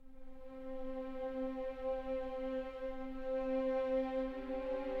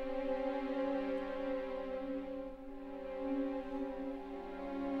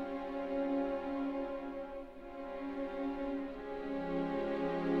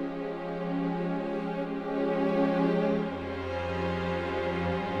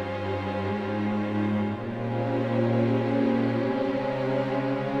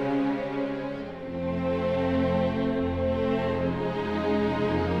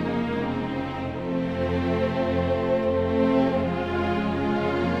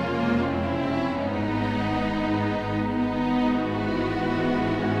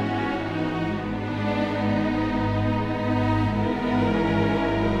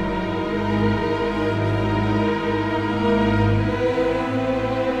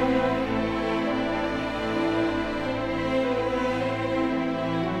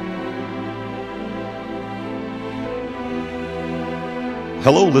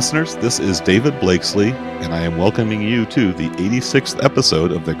Hello, listeners. This is David Blakesley, and I am welcoming you to the 86th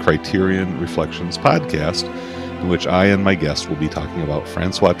episode of the Criterion Reflections podcast, in which I and my guest will be talking about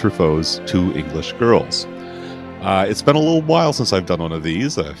Francois Truffaut's Two English Girls. It's been a little while since I've done one of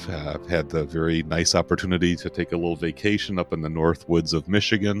these. I've had the very nice opportunity to take a little vacation up in the north woods of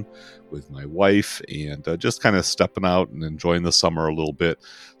Michigan with my wife and just kind of stepping out and enjoying the summer a little bit.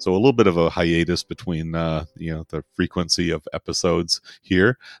 So a little bit of a hiatus between the frequency of episodes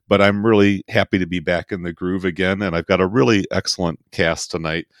here. But I'm really happy to be back in the groove again, and I've got a really excellent cast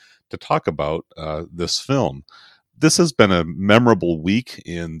tonight to talk about this film. This has been a memorable week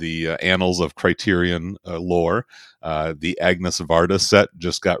in the annals of Criterion lore. The Agnes Varda set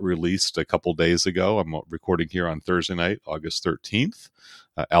just got released a couple days ago. I'm recording here on Thursday night, August 13th,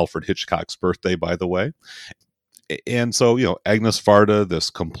 Alfred Hitchcock's birthday, by the way. And so, Agnes Varda, this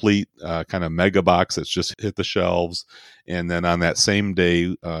complete kind of mega box that's just hit the shelves. And then on that same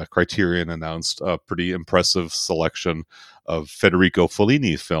day, Criterion announced a pretty impressive selection of Federico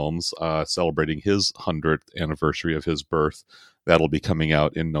Fellini films celebrating his 100th anniversary of his birth. That'll be coming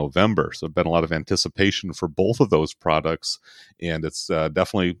out in November. So been a lot of anticipation for both of those products. And it's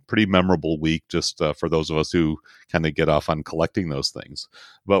definitely a pretty memorable week just for those of us who kind of get off on collecting those things.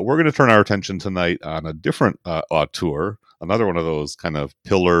 But we're going to turn our attention tonight on a different auteur, another one of those kind of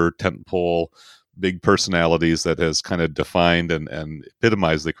pillar, tentpole, big personalities that has kind of defined and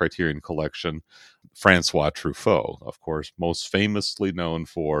epitomized the Criterion Collection, Francois Truffaut, of course, most famously known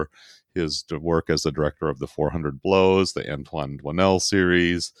for his work as the director of The 400 Blows, the Antoine Doinel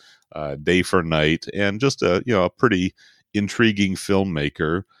series, Day for Night, and just a pretty intriguing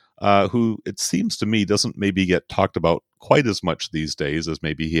filmmaker who, it seems to me, doesn't maybe get talked about quite as much these days as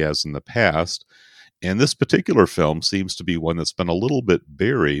maybe he has in the past. And this particular film seems to be one that's been a little bit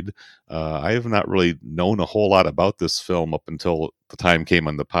buried. I have not really known a whole lot about this film up until the time came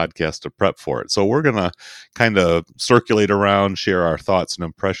on the podcast to prep for it. So we're going to kind of circulate around, share our thoughts and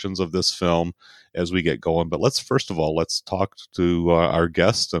impressions of this film as we get going. But let's talk to our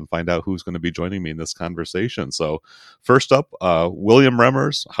guest and find out who's going to be joining me in this conversation. So first up, William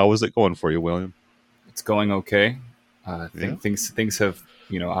Remmers. How is it going for you, William? It's going okay. Things have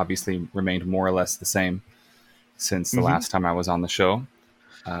obviously remained more or less the same since the last time I was on the show.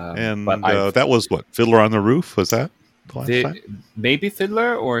 But that was what, Fiddler on the Roof? Was that the last time? Maybe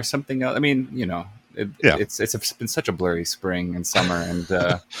Fiddler or something else. I mean, it's been such a blurry spring and summer, and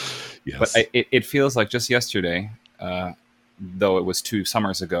yes. But it feels like just yesterday, though it was 2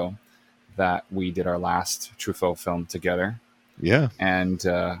 summers ago, that we did our last Truffaut film together. Yeah. And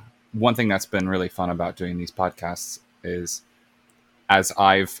one thing that's been really fun about doing these podcasts is, as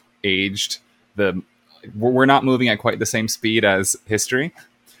I've aged, we're not moving at quite the same speed as history.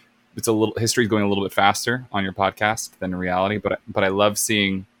 History is going a little bit faster on your podcast than in reality, but I love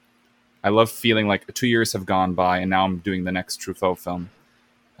feeling like 2 years have gone by and now I'm doing the next Truffaut film,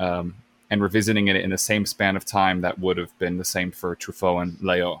 and revisiting it in the same span of time that would have been the same for Truffaut and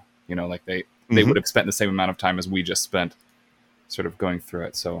Léaud. They would have spent the same amount of time as we just spent sort of going through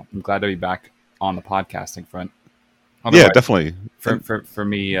it. So I'm glad to be back on the podcasting front. Otherwise, yeah, definitely. For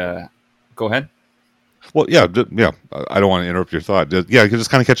me, go ahead. Well, yeah. I don't want to interrupt your thought. You can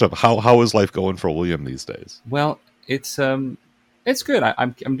just kind of catch up. How is life going for William these days? Well, it's good.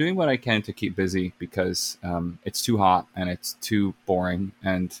 I'm doing what I can to keep busy because it's too hot and it's too boring,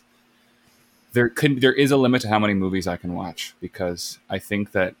 and there is a limit to how many movies I can watch, because I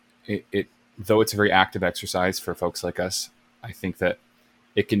think that it though it's a very active exercise for folks like us, I think that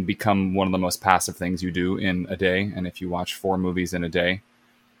it can become one of the most passive things you do in a day. And if you watch 4 movies in a day,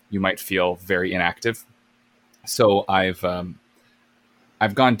 you might feel very inactive. So I've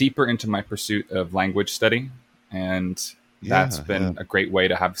gone deeper into my pursuit of language study, and that's been a great way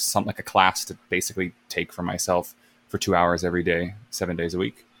to have like a class to basically take for myself for 2 hours every day, 7 days a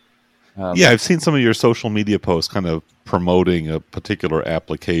week. I've seen some of your social media posts kind of promoting a particular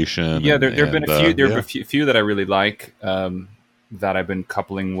application. Yeah, there have been a few. There have been a few that I really like, that I've been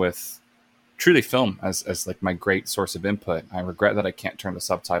coupling with truly film as like my great source of input. I regret that I can't turn the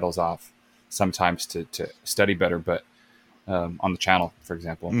subtitles off sometimes to study better, but on the channel, for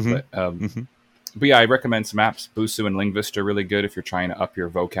example. But yeah, I recommend some apps. Busuu and Linguist are really good if you're trying to up your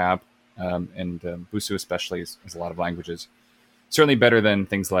vocab, and Busuu especially is a lot of languages. Certainly better than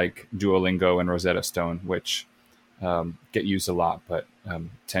things like Duolingo and Rosetta Stone, which get used a lot, but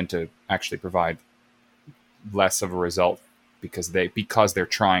tend to actually provide less of a result because they're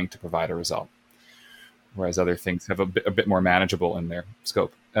trying to provide a result, whereas other things have a bit more manageable in their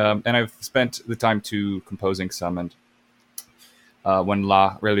scope. And I've spent the time composing some, and when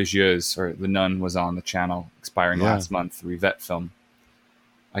La Religieuse, or The Nun, was on the channel, expiring last month, the Rivette film,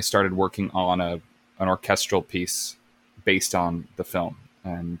 I started working on an orchestral piece based on the film,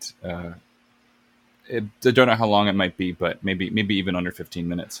 and I don't know how long it might be, but maybe even under 15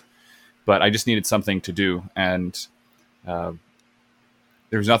 minutes. But I just needed something to do, and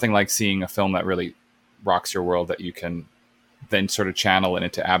there's nothing like seeing a film that really rocks your world that you can then sort of channel it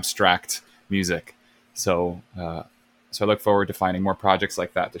into abstract music. So I look forward to finding more projects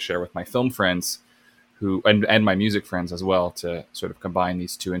like that to share with my film friends and my music friends as well, to sort of combine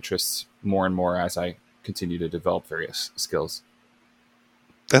these two interests more and more as I continue to develop various skills.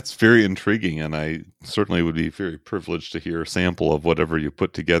 That's very intriguing, and I certainly would be very privileged to hear a sample of whatever you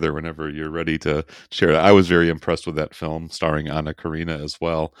put together whenever you're ready to share it. I was very impressed with that film, starring Anna Karina as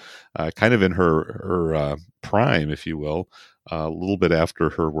well, kind of in her prime, if you will, a little bit after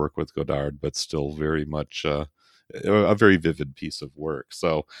her work with Godard, but still very much a very vivid piece of work.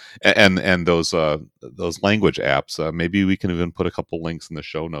 So, and those language apps, maybe we can even put a couple links in the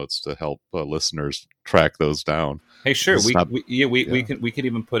show notes to help listeners track those down. Hey, sure. We could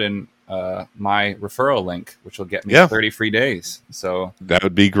even put in my referral link, which will get me 30 free days. So that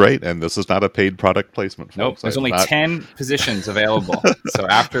would be great. And this is not a paid product placement, folks. Nope. There's only 10 positions available. So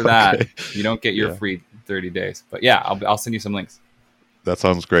after that, you don't get your free 30 days. But yeah, I'll send you some links. That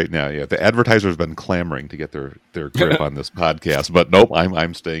sounds great. Now, yeah, the advertisers have been clamoring to get their grip on this podcast, but nope,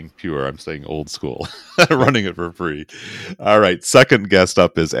 I'm staying pure. I'm staying old school, running it for free. All right, second guest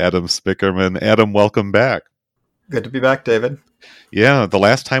up is Adam Spickerman. Adam, welcome back. Good to be back, David. Yeah, the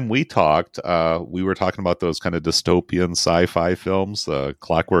last time we talked, we were talking about those kind of dystopian sci-fi films,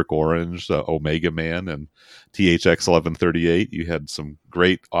 Clockwork Orange, Omega Man, and THX 1138. You had some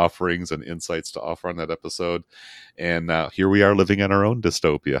great offerings and insights to offer on that episode. And here we are living in our own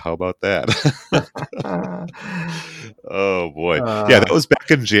dystopia. How about that? Oh, boy. Yeah, that was back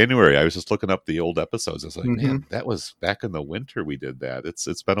in January. I was just looking up the old episodes. I was like, man, that was back in the winter we did that.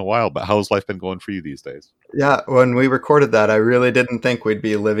 It's been a while, but how's life been going for you these days? Yeah, when we recorded that, I really didn't think we'd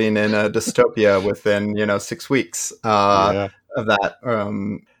be living in a dystopia within 6 weeks of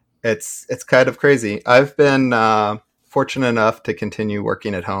that. It's kind of crazy. I've been fortunate enough to continue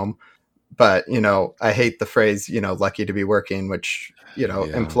working at home, but I hate the phrase lucky to be working, which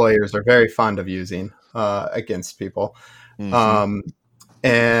employers are very fond of using against people.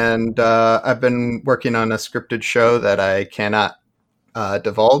 And I've been working on a scripted show that I cannot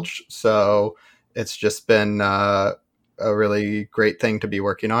divulge, so it's just been a really great thing to be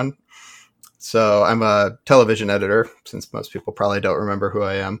working on. So I'm a television editor, since most people probably don't remember who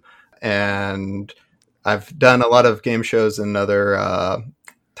I am. And I've done a lot of game shows and other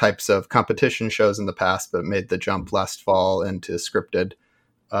types of competition shows in the past, but made the jump last fall into scripted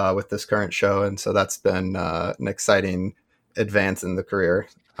with this current show. And so that's been an exciting advance in the career.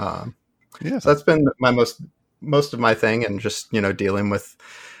 So that's been my most of my thing, and just, dealing with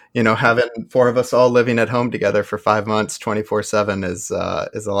having four of us all living at home together for 5 months, 24/7 is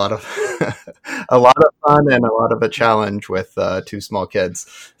a lot of a lot of fun and a lot of a challenge with two small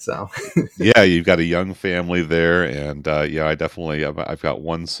kids. So yeah, you've got a young family there, and I've got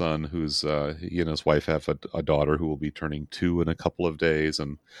one son who's he and his wife have a daughter who will be turning 2 in a couple of days,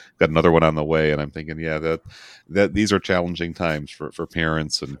 and got another one on the way. And I'm thinking, that these are challenging times for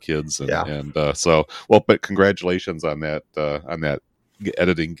parents and kids, but congratulations on that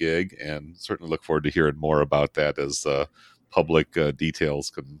editing gig, and certainly look forward to hearing more about that as public details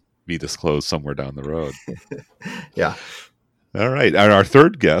can be disclosed somewhere down the road. Yeah. All right. Our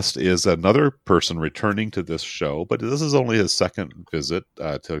third guest is another person returning to this show, but this is only his second visit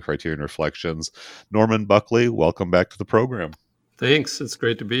to Criterion Reflections. Norman Buckley, welcome back to the program. Thanks. It's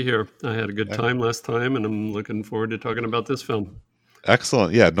great to be here. I had a good time last time, and I'm looking forward to talking about this film.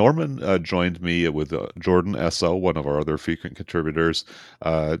 Excellent. Yeah, Norman joined me with Jordan Esso, one of our other frequent contributors.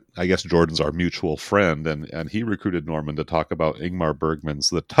 I guess Jordan's our mutual friend, and he recruited Norman to talk about Ingmar Bergman's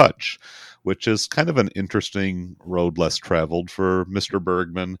The Touch, which is kind of an interesting road less traveled for Mr.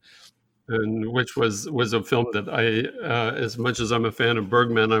 Bergman. And which was a film that I, as much as I'm a fan of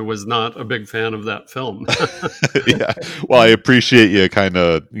Bergman, I was not a big fan of that film. Yeah. Well, I appreciate you kind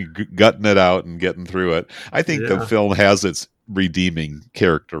of gutting it out and getting through it. I think the film has its redeeming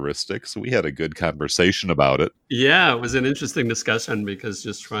characteristics. We had a good conversation about it. Yeah, it was an interesting discussion, because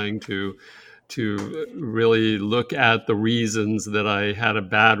just trying to really look at the reasons that I had a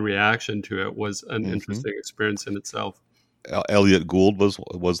bad reaction to it was an interesting experience in itself. Elliot Gould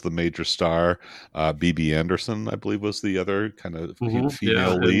was the major star. B.B. Anderson, I believe, was the other kind of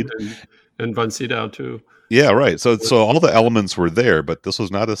female lead. And Von Sydow, too. Yeah, right. So all the elements were there, but this was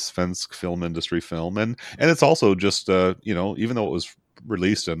not a svensk film industry film. And it's also just, even though it was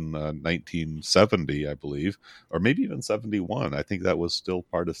released in 1970, I believe, or maybe even 71. I think that was still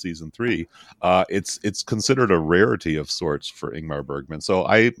part of season 3. It's considered a rarity of sorts for Ingmar Bergman. So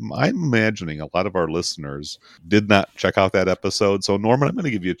I'm imagining a lot of our listeners did not check out that episode. So Norman, I'm going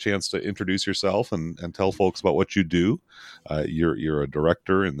to give you a chance to introduce yourself and tell folks about what you do. You're a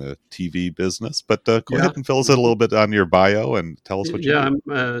director in the TV business, but go ahead and fill us in a little bit on your bio and tell us what you do. I'm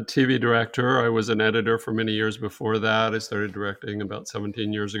a TV director. I was an editor for many years before that. I started directing about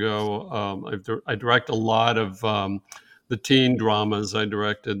 17 years ago. I direct a lot of the teen dramas. I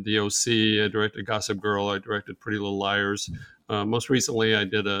directed The O.C., I directed Gossip Girl, I directed Pretty Little Liars. Most recently, I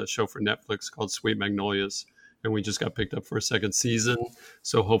did a show for Netflix called Sweet Magnolias, and we just got picked up for a second season.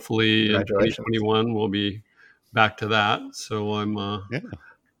 So hopefully in 2021, we'll be back to that. So I'm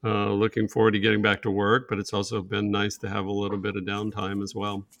looking forward to getting back to work, but it's also been nice to have a little bit of downtime as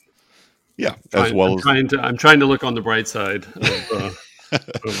well. Yeah, I'm trying to look on the bright side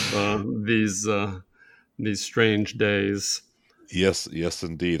of these strange days. Yes,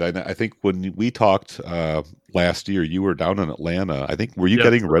 indeed. I think when we talked last year, you were down in Atlanta. I think, were you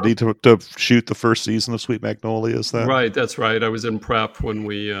getting ready to shoot the first season of Sweet Magnolias then? Right, that's right. I was in prep when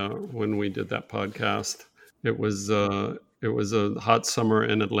we did that podcast. It was a hot summer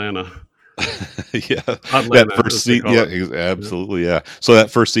in Atlanta. That first season, absolutely, yeah. So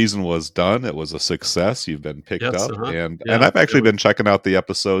that first season was done. It was a success. You've been picked up, and I've actually been checking out the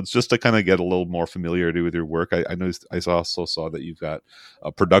episodes just to kind of get a little more familiarity with your work. I know I also saw that you've got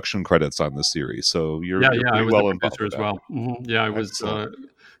production credits on the series, so you're I was well a producer as well. Mm-hmm. Yeah, I was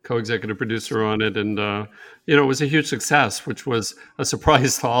co-executive producer on it, and it was a huge success, which was a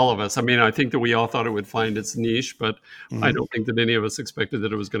surprise to all of us. I mean, I think that we all thought it would find its niche, but I don't think that any of us expected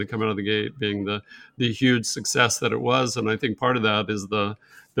that it was going to come out of the gate being the huge success that it was. And I think part of that is the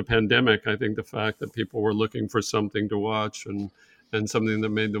pandemic. I think the fact that people were looking for something to watch and something that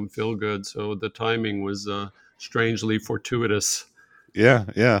made them feel good. So the timing was strangely fortuitous. Yeah.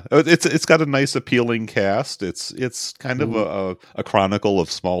 It's got a nice, appealing cast. It's kind of a chronicle of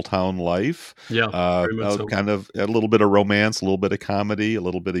small town life. Yeah, very much so. Kind of a little bit of romance, a little bit of comedy, a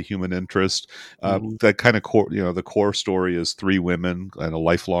little bit of human interest. That kind of core, the core story is 3 women and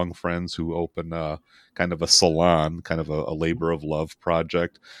lifelong friends who open kind of a salon, kind of a labor of love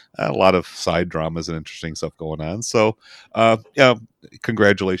project. A lot of side dramas and interesting stuff going on. So,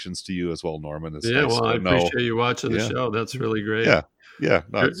 congratulations to you as well, Norman. I appreciate you watching the show. That's really great. Yeah,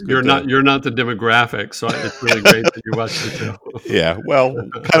 you're not the demographic, so it's really great that you watch the show. Yeah, well,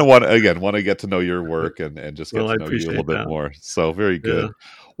 kind of want to get to know your work and just get to know you a little bit more. So very good.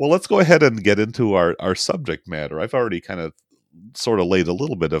 Yeah. Well, let's go ahead and get into our subject matter. I've already kind of sort of laid a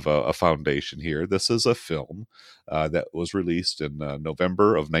little bit of a foundation here. This is a film that was released in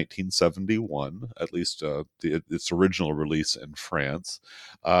November of 1971, at least its original release in France.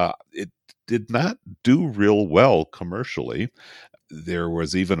 It did not do real well commercially. There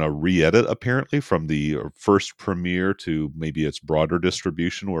was even a re-edit, apparently, from the first premiere to maybe its broader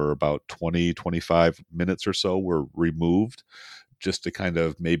distribution, where about 20-25 minutes or so were removed just to kind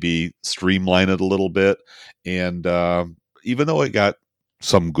of maybe streamline it a little bit. And even though it got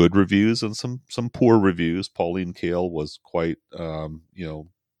some good reviews and some poor reviews, Pauline Kael was quite,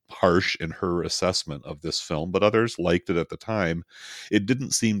 harsh in her assessment of this film, but others liked it at the time. It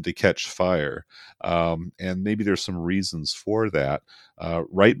didn't seem to catch fire. And maybe there's some reasons for that.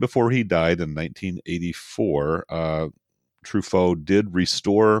 Right before he died in 1984, Truffaut did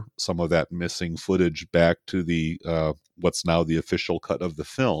restore some of that missing footage back to the what's now the official cut of the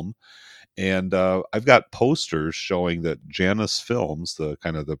film. And I've got posters showing that Janus Films, the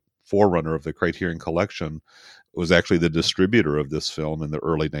kind of the forerunner of the Criterion Collection, was actually the distributor of this film in the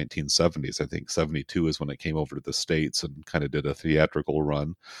early 1970s. I think 72 is when it came over to the States and kind of did a theatrical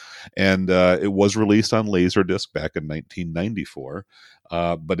run. And it was released on Laserdisc back in 1994,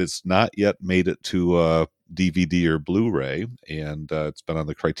 but it's not yet made it to DVD or Blu-ray, and it's been on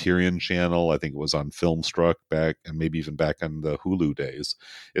the Criterion channel. I think it was on Filmstruck back, and maybe even back in the Hulu days.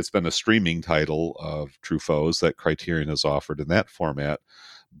 It's been a streaming title of Truffaut's that Criterion has offered in that format,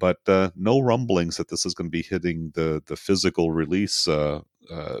 but no rumblings that this is going to be hitting the physical release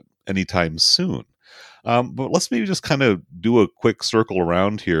anytime soon. But let's maybe just kind of do a quick circle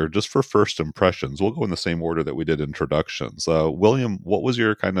around here just for first impressions. We'll go in the same order that we did introductions. William, what was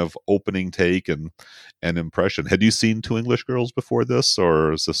your kind of opening take and impression? Had you seen Two English Girls before this,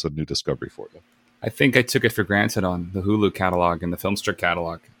 or is this a new discovery for you? I think I took it for granted on the Hulu catalog and the Filmstruck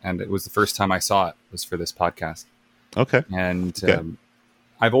catalog, and it was the first time I saw it was for this podcast. Okay. And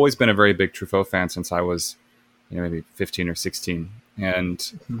I've always been a very big Truffaut fan since I was maybe 15 or 16. And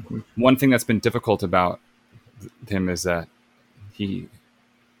one thing that's been difficult about him is that he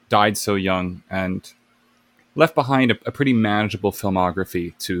died so young and left behind a pretty manageable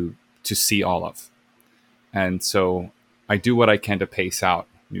filmography to see all of. And so I do what I can to pace out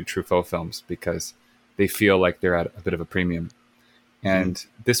new Truffaut films because they feel like they're at a bit of a premium. And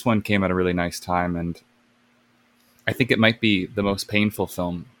this one came at a really nice time, and I think it might be the most painful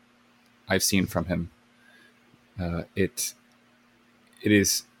film I've seen from him. It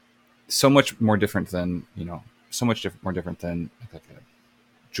is so much more different than, more different than like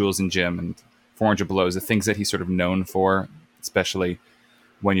Jules and Jim and 400 Blows, the things that he's sort of known for, especially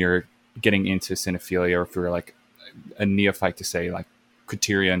when you're getting into cinephilia, or if you're like a neophyte to say like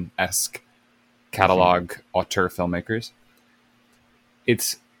Criterion-esque catalog auteur filmmakers.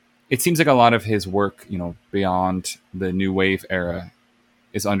 It seems like a lot of his work, beyond the New Wave era,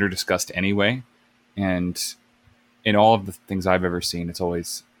 is under-discussed anyway. And in all of the things I've ever seen, it's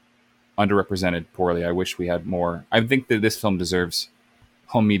always underrepresented poorly. I wish we had more. I think that this film deserves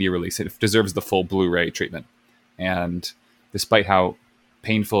home media release. It deserves the full Blu-ray treatment. And despite how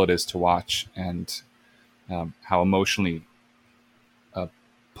painful it is to watch and how emotionally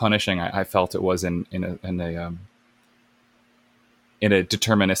punishing I felt it was in a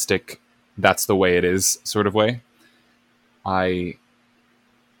deterministic, that's the way it is sort of way, I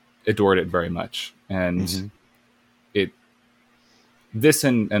adored it very much. And this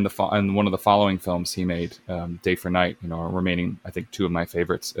and one of the following films he made, Day for Night, are remaining, I think, two of my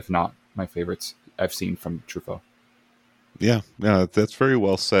favorites, if not my favorites I've seen from Truffaut. Yeah, that's very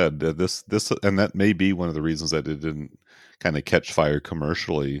well said. This and that may be one of the reasons that it didn't kind of catch fire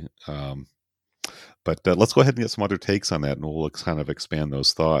commercially. But let's go ahead and get some other takes on that, and we'll kind of expand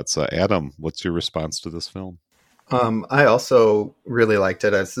those thoughts. Adam, what's your response to this film? I also really liked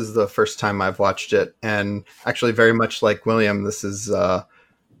it. This is the first time I've watched it, and actually very much like William, this is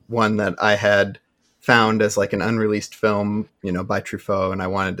one that I had found as like an unreleased film, by Truffaut, and I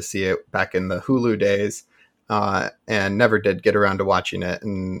wanted to see it back in the Hulu days, and never did get around to watching it.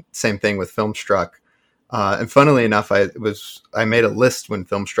 And same thing with Filmstruck. And funnily enough, I made a list when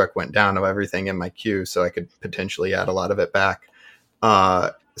Filmstruck went down of everything in my queue, so I could potentially add a lot of it back.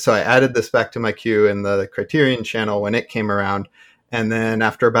 So I added this back to my queue in the Criterion channel when it came around. And then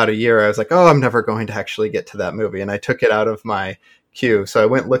after about a year, I was like, oh, I'm never going to actually get to that movie. And I took it out of my queue. So I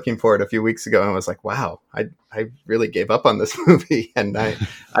went looking for it a few weeks ago and was like, wow, I really gave up on this movie. And I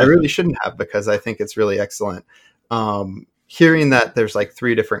really shouldn't have, because I think it's really excellent. Hearing that there's like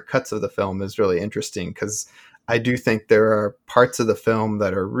 3 different cuts of the film is really interesting, because I do think there are parts of the film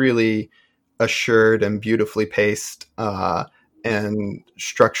that are really assured and beautifully paced, and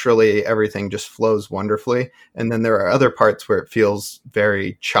structurally everything just flows wonderfully. And then there are other parts where it feels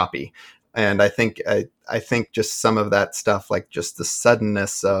very choppy. And I think just some of that stuff, like just the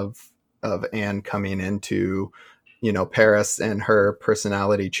suddenness of Anne coming into, Paris and her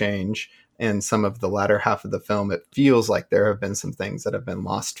personality change, and some of the latter half of the film, it feels like there have been some things that have been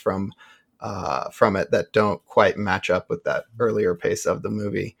lost from it that don't quite match up with that earlier pace of the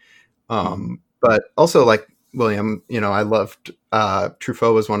movie. But also, like William, I loved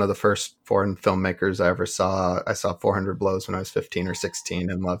Truffaut was one of the first foreign filmmakers I ever saw. I saw 400 Blows when I was 15 or 16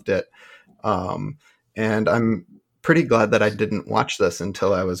 and loved it. And I'm pretty glad that I didn't watch this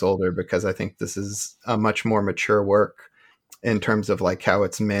until I was older, because I think this is a much more mature work in terms of like how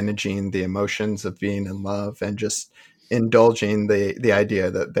it's managing the emotions of being in love and just indulging the idea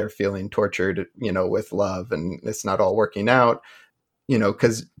that they're feeling tortured, with love, and it's not all working out.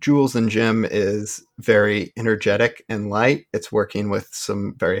 Because Jules and Jim is very energetic and light. It's working with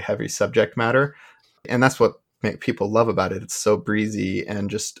some very heavy subject matter. And that's what people love about it. It's so breezy and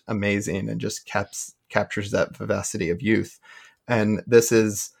just amazing, and just captures that vivacity of youth. And this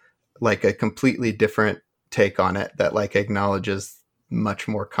is like a completely different take on it that like acknowledges much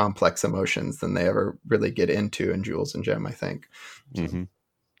more complex emotions than they ever really get into in Jules and Jim, I think. Mm-hmm.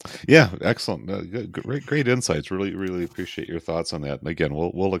 Yeah, excellent. Great insights. Really, really appreciate your thoughts on that. And again,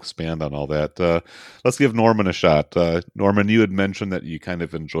 we'll expand on all that. Let's give Norman a shot. Norman, you had mentioned that you kind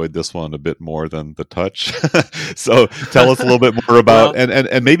of enjoyed this one a bit more than The Touch. So tell us a little bit more about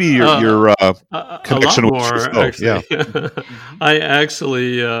and maybe your connection with Truffaut. Yeah, I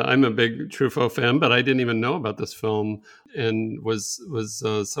actually I'm a big Truffaut fan, but I didn't even know about this film, and was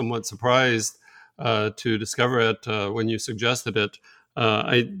somewhat surprised to discover it when you suggested it.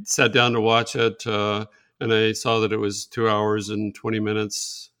 I sat down to watch it, and I saw that it was 2 hours and 20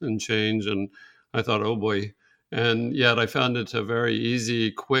 minutes and change, and I thought, oh boy. And yet I found it a very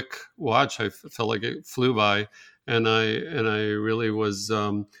easy, quick watch. I felt like it flew by, and I really was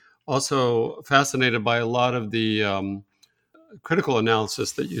also fascinated by a lot of the critical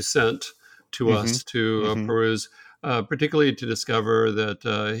analysis that you sent to us to peruse. particularly to discover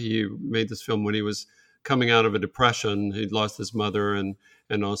that he made this film when he was coming out of a depression. He'd lost his mother, and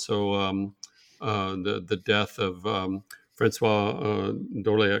also the death of Francois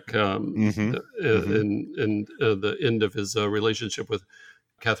Dorléac, and the end of his relationship with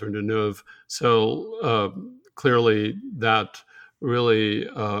Catherine Deneuve. So clearly that really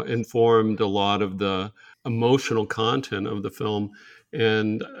informed a lot of the emotional content of the film.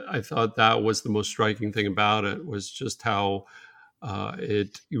 And I thought that was the most striking thing about it, was just how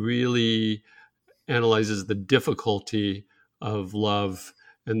it really analyzes the difficulty of love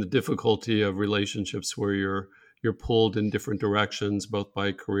and the difficulty of relationships where you're pulled in different directions, both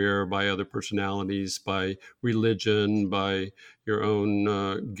by career, by other personalities, by religion, by your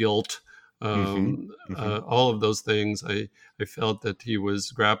own guilt. All of those things I felt that he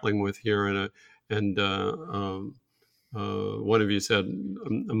was grappling with here. One of you said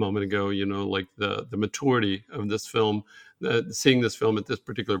a moment ago, like the maturity of this film, seeing this film at this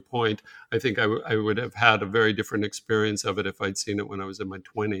particular point, I think I would have had a very different experience of it if I'd seen it when I was in my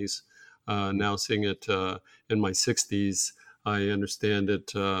 20s. Now seeing it in my 60s, I understand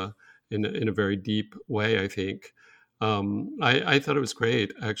it in a very deep way, I think. I thought it was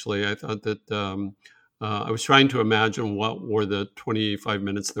great, actually. I thought that I was trying to imagine what were the 25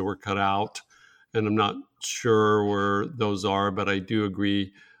 minutes that were cut out, and I'm not sure where those are, but I do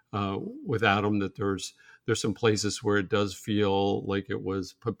agree with Adam that there's some places where it does feel like it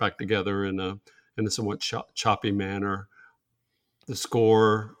was put back together in a somewhat choppy manner. The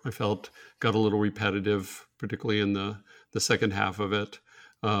score, I felt, got a little repetitive, particularly in the second half of it,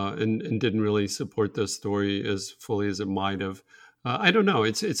 and didn't really support the story as fully as it might have. I don't know.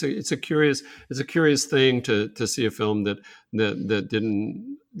 It's a curious thing to see a film that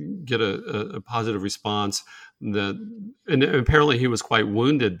didn't get a positive response. And apparently he was quite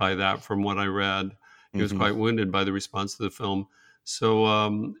wounded by that. From what I read, he was quite wounded by the response to the film. So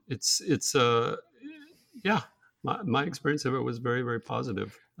yeah. My experience of it was very, very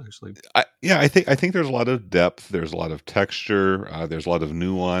positive, actually. I think there's a lot of depth. There's a lot of texture. There's a lot of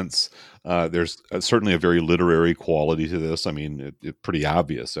nuance. There's certainly a very literary quality to this. I mean, it's pretty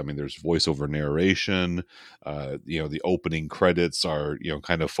obvious. I mean, there's voiceover narration. The opening credits are,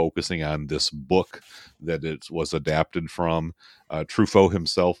 kind of focusing on this book that it was adapted from. Truffaut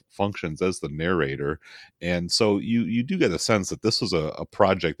himself functions as the narrator. And so you do get a sense that this was a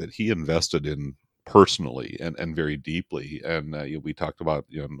project that he invested in personally and very deeply. And we talked about,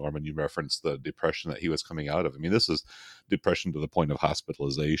 Norman, you referenced the depression that he was coming out of. I mean, this is depression to the point of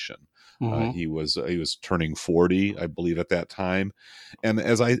hospitalization. He was turning 40, I believe, at that time. And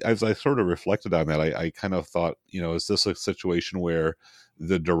as I sort of reflected on that, I kind of thought, is this a situation where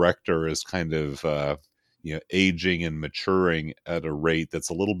the director is kind of aging and maturing at a rate that's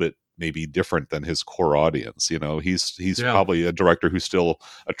a little bit maybe different than his core audience? He's probably a director who's still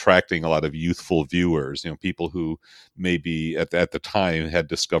attracting a lot of youthful viewers, people who maybe at the time had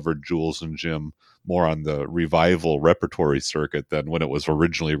discovered Jules and Jim more on the revival repertory circuit than when it was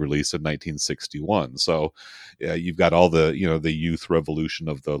originally released in 1961. So you've got all the the youth revolution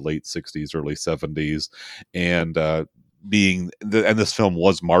of the late 60s, early 70s, and this film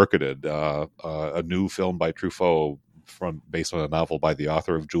was marketed a new film by Truffaut based on a novel by the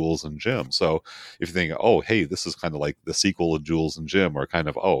author of Jules and Jim. So if you think, oh, hey, this is kind of like the sequel of Jules and Jim, or kind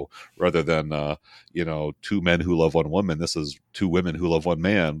of, rather than two men who love one woman, this is two women who love one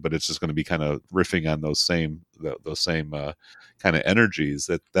man, but it's just going to be kind of riffing on those same kind of energies.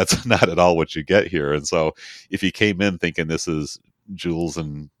 That's not at all what you get here. And so if you came in thinking this is Jules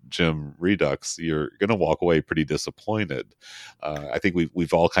and Jim Redux, you're going to walk away pretty disappointed. I think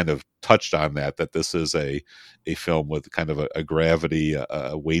we've all kind of touched on that this is a film with kind of a gravity,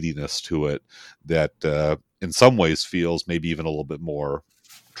 a weightiness to it that in some ways feels maybe even a little bit more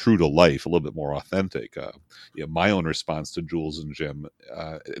true to life, a little bit more authentic. My own response to Jules and Jim,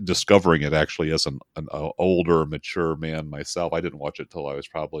 discovering it actually as an older, mature man myself, I didn't watch it till I was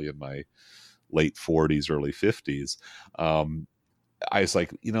probably in my late 40s, early 50s. I was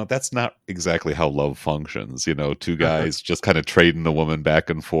like, that's not exactly how love functions. Two guys just kind of trading the woman back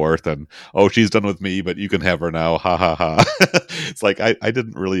and forth, and she's done with me, but you can have her now. Ha ha ha. It's like I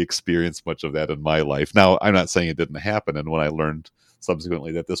didn't really experience much of that in my life. Now, I'm not saying it didn't happen, and when I learned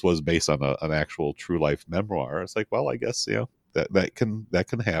subsequently that this was based on an actual true life memoir, it's like, well, I guess that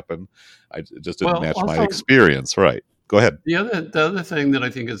can happen. It just didn't match my experience. Right. Go ahead. The other thing that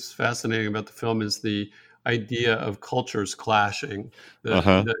I think is fascinating about the film is the idea of cultures clashing,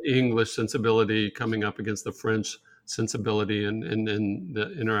 the English sensibility coming up against the French sensibility, and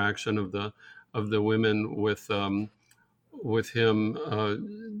the interaction of the women with him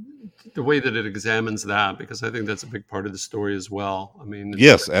the way that it examines that, because I think that's a big part of the story as well. I mean, it's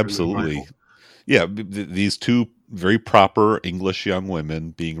Yes, Spectre and the absolutely. rival. Yeah, these two very proper English young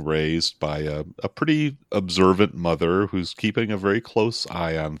women being raised by a pretty observant mother who's keeping a very close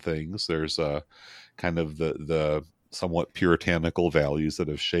eye on things. There's kind of the somewhat puritanical values that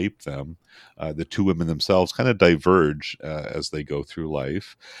have shaped them. The two women themselves kind of diverge as they go through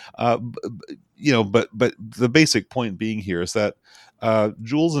life. But the basic point being here is that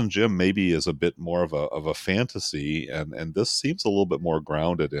Jules and Jim maybe is a bit more of a fantasy, and this seems a little bit more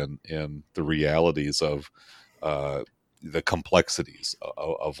grounded in the realities of the complexities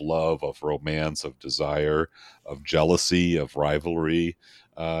of love, of romance, of desire, of jealousy, of rivalry,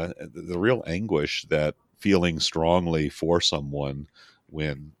 the real anguish that feeling strongly for someone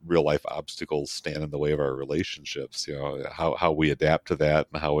when real life obstacles stand in the way of our relationships. How we adapt to that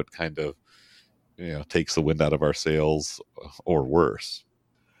and how it kind of takes the wind out of our sails or worse.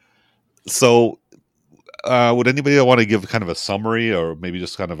 So would anybody want to give kind of a summary or maybe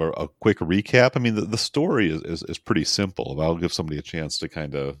just kind of a quick recap? I mean, the story is pretty simple. I'll give somebody a chance to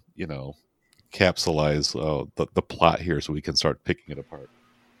kind of, capsulize the plot here so we can start picking it apart.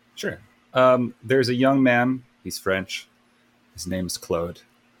 Sure. There's a young man. He's French. His name's Claude.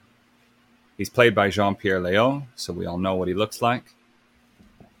 He's played by Jean-Pierre Léaud, so we all know what he looks like.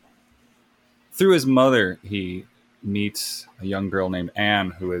 Through his mother, he meets a young girl named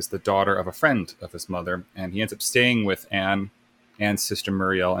Anne, who is the daughter of a friend of his mother, and he ends up staying with Anne's sister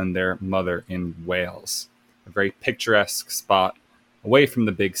Muriel, and their mother in Wales, a very picturesque spot away from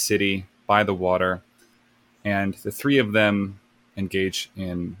the big city, by the water, and the three of them engage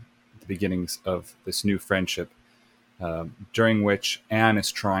in the beginnings of this new friendship, during which Anne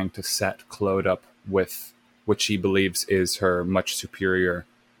is trying to set Claude up with what she believes is her much superior,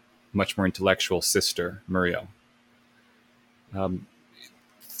 much more intellectual sister, Muriel.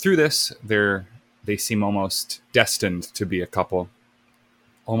 Through this, they seem almost destined to be a couple,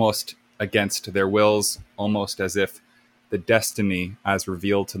 almost against their wills, almost as if the destiny, as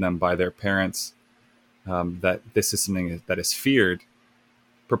revealed to them by their parents, that this is something that is feared,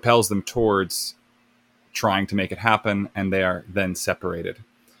 propels them towards trying to make it happen, and they are then separated.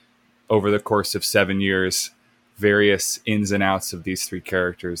 Over the course of 7 years, various ins and outs of these three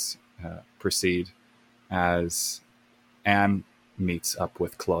characters proceed as Anne meets up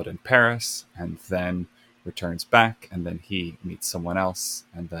with Claude in Paris and then returns back, and then he meets someone else,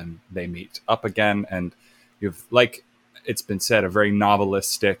 and then they meet up again, and you've, like it's been said, a very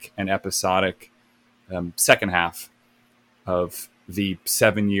novelistic and episodic second half of the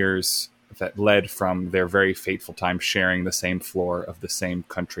 7 years that led from their very fateful time sharing the same floor of the same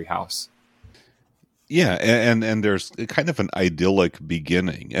country house. Yeah, and there's kind of an idyllic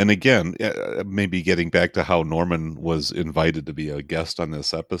beginning. And again, maybe getting back to how Norman was invited to be a guest on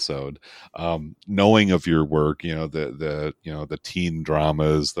this episode, knowing of your work, the teen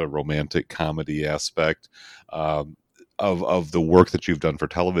dramas, the romantic comedy aspect, of the work that you've done for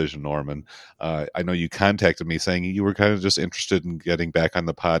television, Norman. I know you contacted me saying you were kind of just interested in getting back on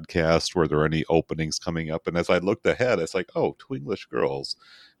the podcast. Were there any openings coming up? And as I looked ahead, it's like, oh, Two English Girls.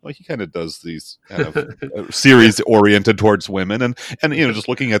 Well, he kind of does these kind of series oriented towards women, and just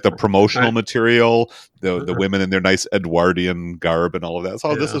looking at the promotional material, the women in their nice Edwardian garb and all of that.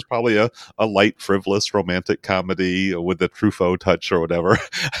 So this is probably a light, frivolous, romantic comedy with the Truffaut touch or whatever.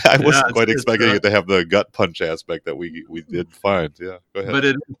 I wasn't quite expecting it to have the gut punch aspect that we did find. Yeah, go ahead. But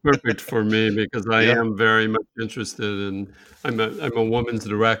it is perfect for me because I am very much interested in. I'm a woman's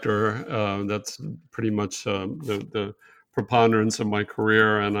director. That's pretty much the preponderance of my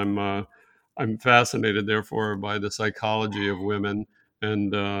career, and I'm fascinated, therefore, by the psychology of women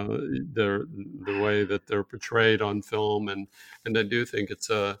and the way that they're portrayed on film, and I do think it's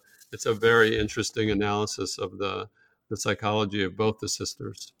a very interesting analysis of the psychology of both the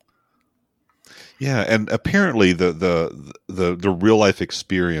sisters. Yeah, and apparently the real life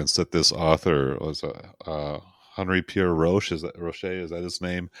experience that this author was, Henri Pierre Roche, is that his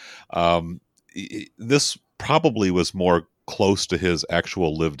name? This probably was more close to his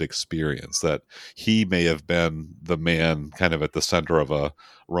actual lived experience, that he may have been the man kind of at the center of a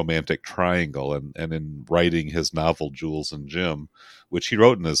romantic triangle, and in writing his novel Jules and Jim, which he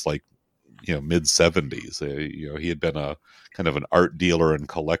wrote in his mid 70s, he had been a kind of an art dealer and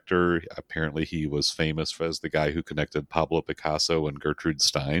collector. Apparently he was famous as the guy who connected Pablo Picasso and Gertrude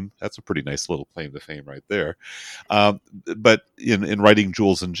Stein. That's a pretty nice little claim to fame right there. But in writing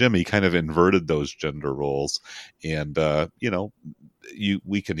Jules and Jim, he kind of inverted those gender roles, and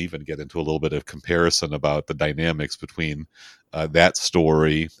we can even get into a little bit of comparison about the dynamics between that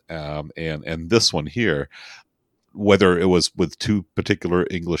story and this one here. whether it was with two particular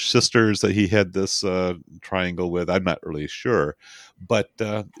English sisters that he had this triangle with, I'm not really sure, but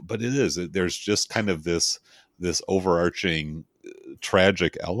it is, there's just kind of this overarching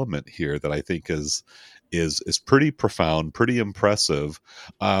tragic element here that I think is pretty profound, pretty impressive,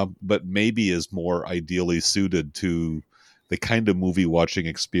 but maybe is more ideally suited to the kind of movie watching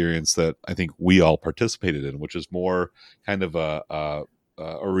experience that I think we all participated in, which is more kind of a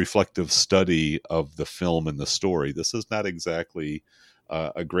reflective study of the film and the story. This is not exactly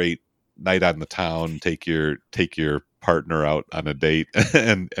a great night on the town, take your partner out on a date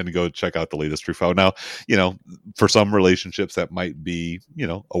and go check out the latest Truffaut. Now, for some relationships that might be,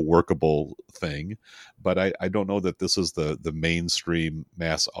 a workable thing, but I don't know that this is the mainstream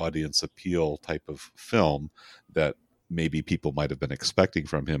mass audience appeal type of film that maybe people might have been expecting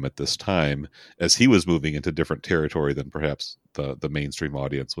from him at this time, as he was moving into different territory than perhaps the mainstream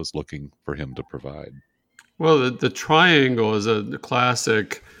audience was looking for him to provide. Well, the triangle is a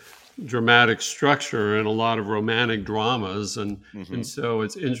classic dramatic structure in a lot of romantic dramas, and so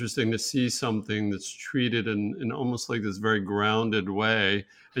it's interesting to see something that's treated in almost like this very grounded way,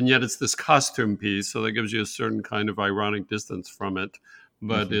 and yet it's this costume piece, so that gives you a certain kind of ironic distance from it,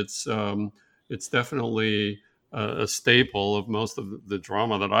 but it's definitely a staple of most of the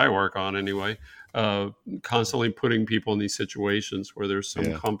drama that I work on anyway, constantly putting people in these situations where there's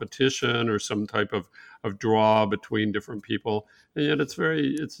some competition or some type of draw between different people. And yet it's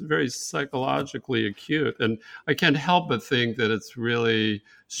very psychologically acute. And I can't help but think that it's really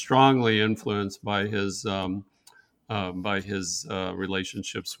strongly influenced by his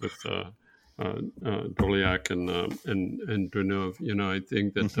relationships with Dorléac and Deneuve. I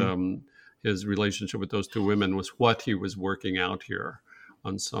think that his relationship with those two women was what he was working out here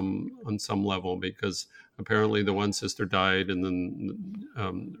on some level, because apparently the one sister died, and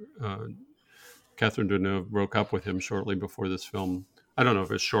then Catherine Deneuve broke up with him shortly before this film. I don't know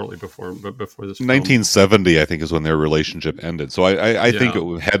if it's shortly before, but before this film. 1970, I think, is when their relationship ended. So I think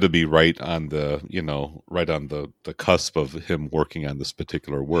it had to be right on the cusp of him working on this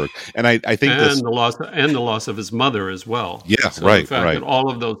particular work. And I think the loss of his mother as well. Yeah, so right. The fact that all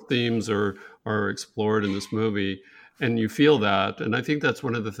of those themes are explored in this movie, and you feel that. And I think that's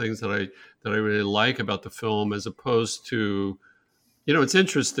one of the things that I really like about the film, as opposed to, it's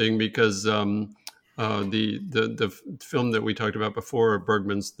interesting because the film that we talked about before,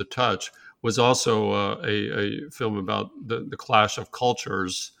 Bergman's The Touch, was also a film about the clash of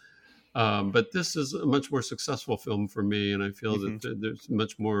cultures. But this is a much more successful film for me, and I feel that there's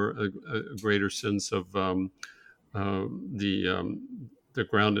much more a greater sense of the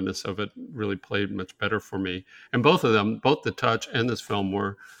groundedness of it really played much better for me. And both of them, both The Touch and this film,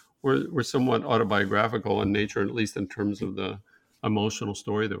 were somewhat autobiographical in nature, at least in terms of the emotional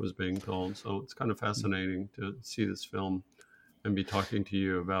story that was being told. So it's kind of fascinating to see this film and be talking to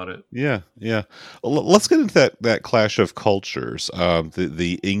you about it. Yeah. Let's get into that clash of cultures.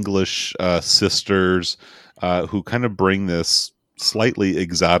 The English sisters who kind of bring this slightly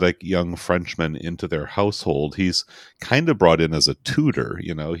exotic young Frenchman into their household. He's kind of brought in as a tutor.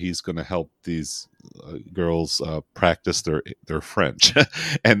 He's going to help these girls practice their French,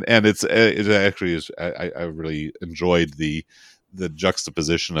 and it actually is. I really enjoyed the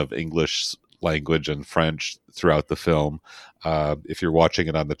juxtaposition of English language and French throughout the film. If you're watching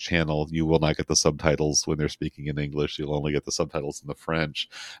it on the channel, you will not get the subtitles when they're speaking in English. You'll only get the subtitles in the French.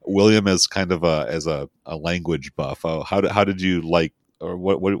 William is kind of a language buff. How did you like, or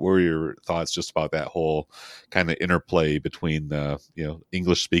what were your thoughts just about that whole kind of interplay between the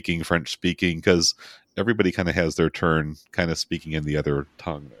English speaking, French speaking, because everybody kind of has their turn kind of speaking in the other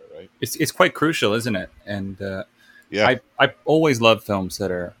tongue there, right? It's quite crucial, isn't it? And yeah, I always love films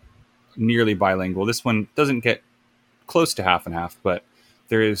that are nearly bilingual. This one doesn't get close to half and half, but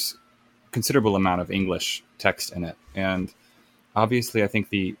there is considerable amount of English text in it. And obviously, I think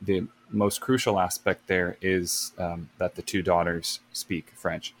the most crucial aspect there is that the two daughters speak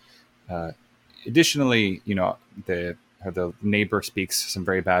French. Additionally, the neighbor speaks some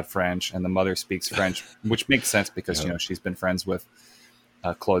very bad French, and the mother speaks French, which makes sense because she's been friends with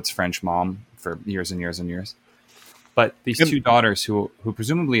Claude's French mom for years and years and years. But these two daughters who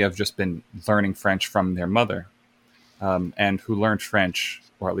presumably have just been learning French from their mother, and who learned French,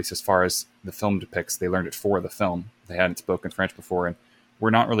 or at least as far as the film depicts, they learned it for the film. They hadn't spoken French before, and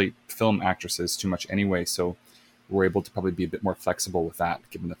we're not really film actresses too much anyway, so we're able to probably be a bit more flexible with that,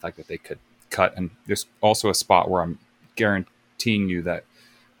 given the fact that they could cut. And there's also a spot where I'm guaranteeing you that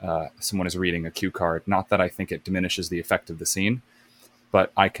someone is reading a cue card. Not that I think it diminishes the effect of the scene,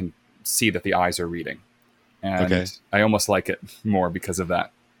 but I can see that the eyes are reading. And I almost like it more because of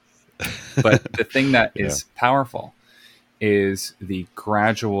that. But the thing that is powerful is the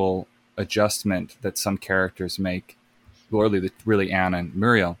gradual adjustment that some characters make, really Anne and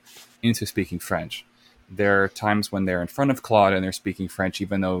Muriel, into speaking French. There are times when they're in front of Claude and they're speaking French,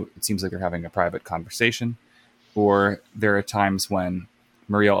 even though it seems like they're having a private conversation. Or there are times when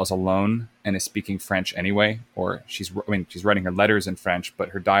Muriel is alone and is speaking French anyway, or she's writing her letters in French, but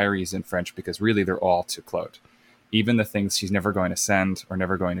her diary is in French because really they're all to Claude. Even the things she's never going to send or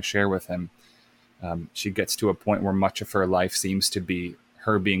never going to share with him, she gets to a point where much of her life seems to be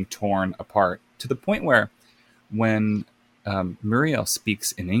her being torn apart, to the point where when Muriel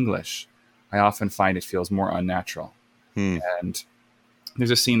speaks in English, I often find it feels more unnatural. And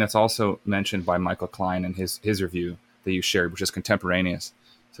there's a scene that's also mentioned by Michael Klein in his review that you shared, which is contemporaneous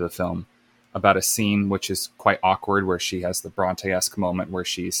to the film, about a scene which is quite awkward, where she has the Bronte-esque moment where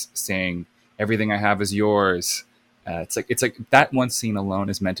she's saying, "Everything I have is yours." It's like that one scene alone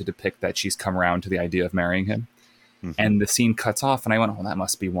is meant to depict that she's come around to the idea of marrying him. Mm-hmm. And the scene cuts off, and I went, "Oh, that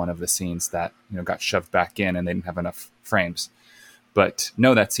must be one of the scenes that got shoved back in, and they didn't have enough frames." But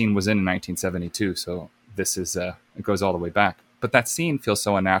no, that scene was in 1972, so this is it goes all the way back. But that scene feels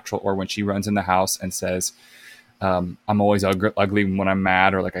so unnatural. Or when she runs in the house and says, "I'm always ugly when I'm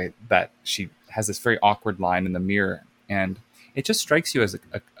mad," or that she has this very awkward line in the mirror, and it just strikes you as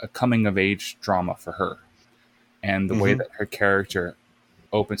a coming of age drama for her, and the way that her character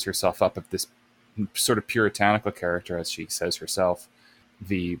opens herself up, of this sort of puritanical character, as she says herself,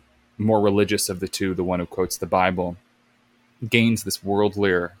 the more religious of the two, the one who quotes the Bible, gains this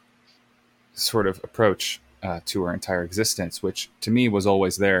worldlier sort of approach to her entire existence, which to me was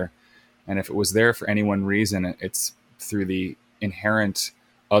always there. And if it was there for any one reason, it's through the inherent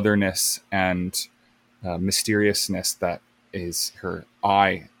otherness and mysteriousness that is her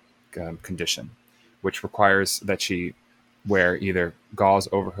eye condition, which requires that she wear either gauze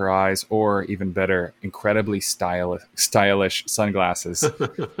over her eyes, or even better, incredibly stylish sunglasses.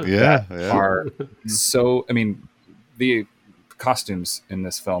 Are so, the costumes in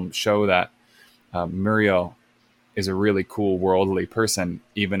this film show that Muriel is a really cool, worldly person,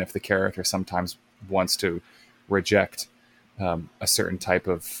 even if the character sometimes wants to reject a certain type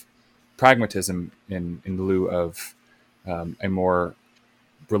of pragmatism in lieu of a more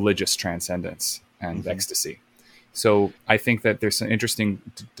religious transcendence and ecstasy. So I think that there's an interesting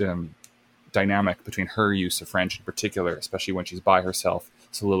dynamic between her use of French in particular, especially when she's by herself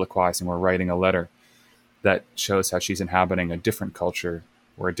soliloquizing or writing a letter, that shows how she's inhabiting a different culture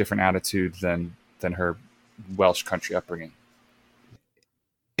or a different attitude than her Welsh country upbringing.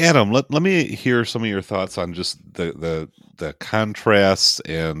 Adam, let me hear some of your thoughts on just the contrasts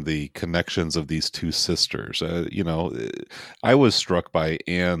and the connections of these two sisters. I was struck by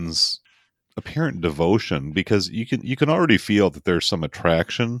Anne's apparent devotion, because you can already feel that there's some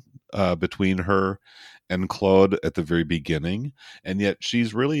attraction between her and Claude at the very beginning, and yet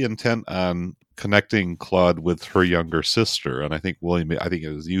she's really intent on connecting Claude with her younger sister. And I think, William, I think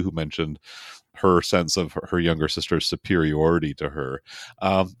it was you who mentioned her sense of her younger sister's superiority to her.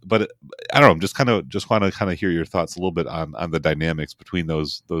 But I don't know, just want to kind of hear your thoughts a little bit on the dynamics between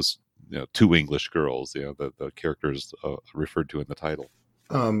those two English girls, the characters referred to in the title.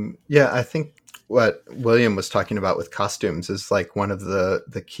 I think what William was talking about with costumes is like one of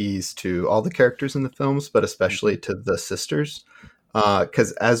the keys to all the characters in the films, but especially to the sisters.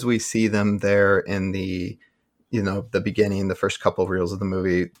 Because as we see them there in the beginning, the first couple of reels of the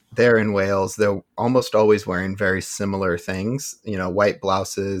movie, they're in Wales. They're almost always wearing very similar things, white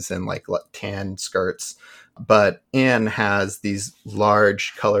blouses and like tan skirts. But Anne has these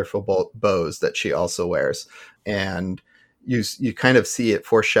large, colorful bows that she also wears. And you kind of see it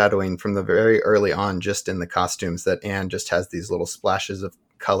foreshadowing from the very early on, just in the costumes, that Anne just has these little splashes of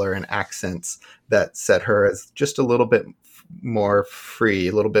color and accents that set her as just a little bit more free,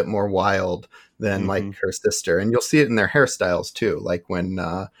 a little bit more wild than like her sister. And you'll see it in their hairstyles too. Like when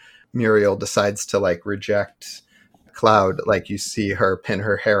Muriel decides to like reject Claude, like you see her pin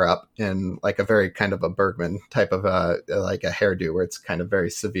her hair up in like a very kind of a Bergman type of like a hairdo, where it's kind of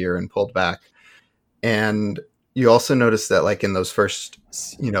very severe and pulled back. And you also notice that like in those first,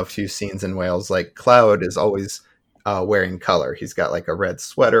 few scenes in Wales, like Claude is always wearing color. He's got like a red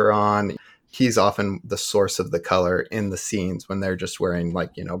sweater on. He's often the source of the color in the scenes when they're just wearing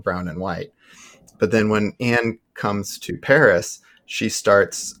like, brown and white. But then when Anne comes to Paris, she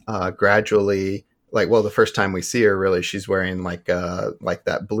starts gradually, the first time we see her, really, she's wearing like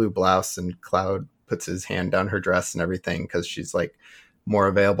that blue blouse, and Claude puts his hand down her dress and everything, because she's like more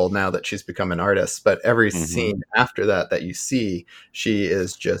available now that she's become an artist. But every scene after that you see, she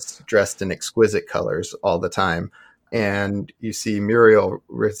is just dressed in exquisite colors all the time. and you see Muriel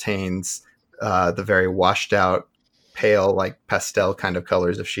retains the very washed out, pale, like pastel kind of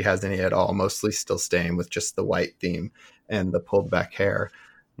colors, if she has any at all, mostly still staying with just the white theme and the pulled back hair.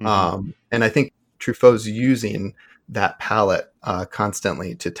 And I think Truffaut's using that palette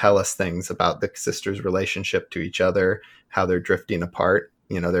constantly to tell us things about the sisters' relationship to each other, how they're drifting apart.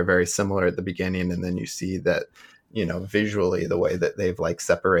 They're very similar at the beginning, and then you see that, visually the way that they've like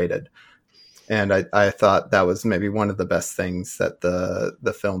separated. And I thought that was maybe one of the best things that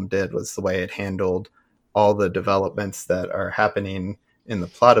the film did, was the way it handled all the developments that are happening in the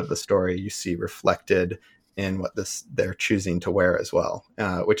plot of the story. You see reflected in what they're choosing to wear as well,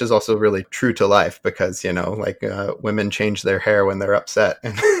 which is also really true to life, because women change their hair when they're upset,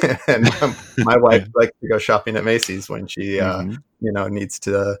 and my wife likes to go shopping at Macy's when she needs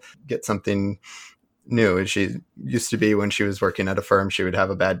to get something new. She used to be, when she was working at a firm, she would have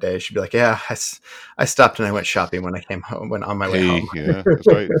a bad day, she'd be like, yeah, I stopped and I went shopping when I came home, when on my way home. Yeah, that's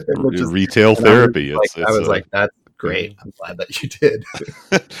right. Retail therapy. I was like, that's great. I'm glad that you did.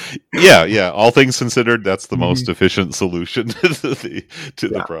 Yeah. All things considered, that's the most efficient solution to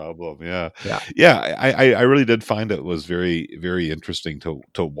the problem. Yeah. I really did find it was very, very interesting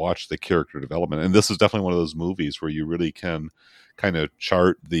to watch the character development, and this is definitely one of those movies where you really can kind of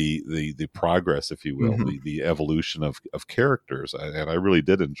chart the progress, if you will, the evolution of characters, and I really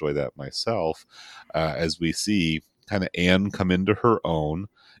did enjoy that myself, as we see kind of Anne come into her own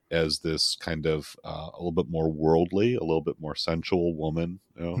as this kind of a little bit more worldly, a little bit more sensual woman,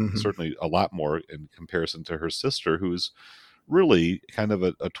 certainly a lot more in comparison to her sister, who's really kind of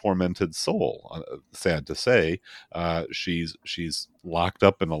a tormented soul, sad to say. She's locked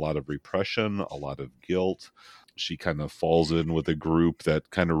up in a lot of repression, a lot of guilt. She kind of falls in with a group that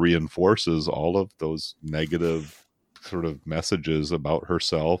kind of reinforces all of those negative sort of messages about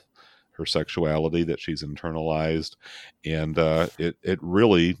herself, her sexuality that she's internalized, and it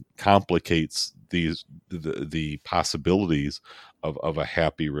really complicates the possibilities of a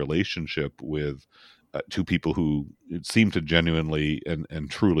happy relationship with two people who seem to genuinely and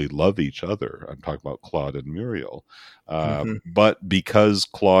truly love each other. I'm talking about Claude and Muriel, but because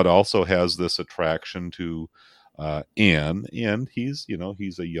Claude also has this attraction to Anne, and he's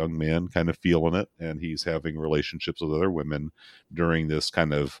a young man kind of feeling it, and he's having relationships with other women during this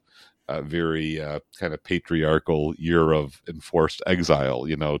kind of very kind of patriarchal year of enforced exile,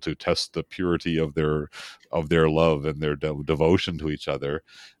 to test the purity of their love and their devotion to each other.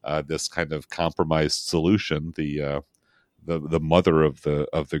 This kind of compromised solution, the mother of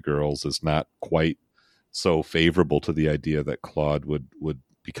the girls is not quite so favorable to the idea that Claude would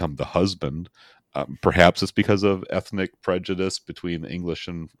become the husband. Perhaps it's because of ethnic prejudice between English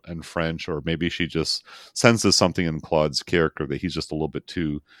and French, or maybe she just senses something in Claude's character that he's just a little bit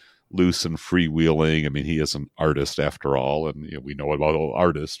too loose and freewheeling. I mean, he is an artist after all, and we know about all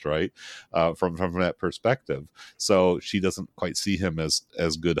artists, right? From that perspective, so she doesn't quite see him as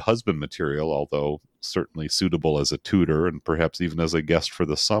good husband material, although certainly suitable as a tutor and perhaps even as a guest for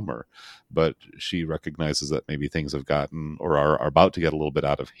the summer. But she recognizes that maybe things have gotten, or are about to get, a little bit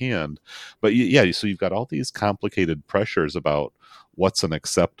out of hand. But so you've got all these complicated pressures about what's an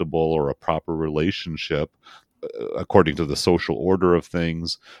acceptable or a proper relationship according to the social order of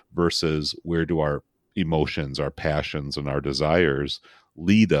things, versus where do our emotions, our passions, and our desires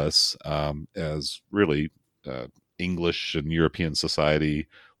lead us, as really English and European society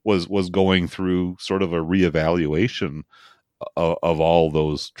was going through sort of a reevaluation of all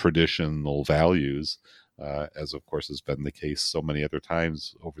those traditional values, as of course has been the case so many other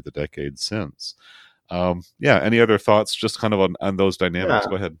times over the decades since. Any other thoughts just kind of on those dynamics?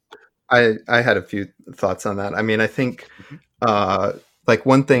 Go ahead. I had a few thoughts on that. I mean, I think like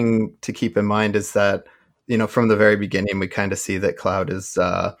one thing to keep in mind is that, from the very beginning, we kind of see that Claude is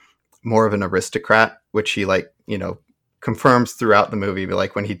more of an aristocrat, which he confirms throughout the movie. But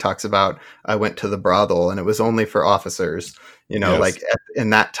like when he talks about, I went to the brothel and it was only for officers, yes. Like in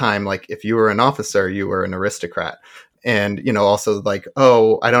that time, like if you were an officer, you were an aristocrat. And, also like,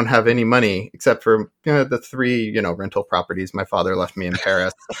 oh, I don't have any money except for the 3, rental properties my father left me in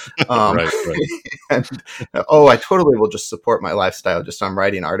Paris. Right. And, I totally will just support my lifestyle just on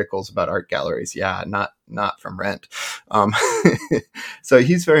writing articles about art galleries. Yeah, not from rent. So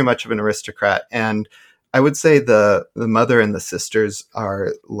he's very much of an aristocrat. And I would say the mother and the sisters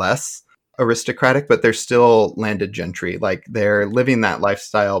are less aristocratic, but they're still landed gentry. Like they're living that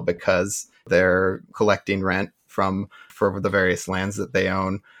lifestyle because they're collecting rent for the various lands that they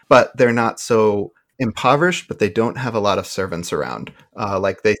own, but they're not so impoverished, but they don't have a lot of servants around.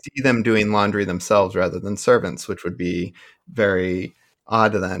 Like they see them doing laundry themselves rather than servants, which would be very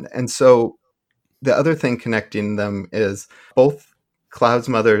odd then. And so the other thing connecting them is both Cloud's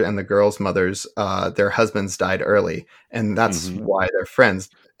mother and the girls' mothers, their husbands died early, and that's why they're friends.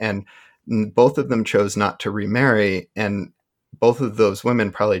 And both of them chose not to remarry, and both of those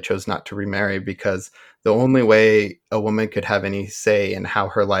women probably chose not to remarry because the only way a woman could have any say in how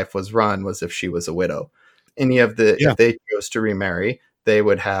her life was run was if she was a widow. If they chose to remarry, they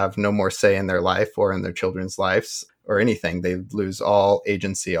would have no more say in their life or in their children's lives or anything. They'd lose all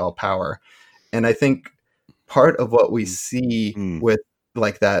agency, all power. And I think part of what we see with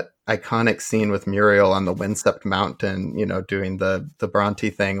like that iconic scene with Muriel on the windswept mountain, doing the Bronte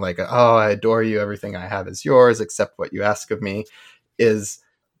thing, like, oh, I adore you, everything I have is yours except what you ask of me, is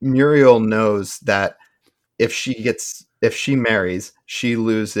Muriel knows that if she marries, she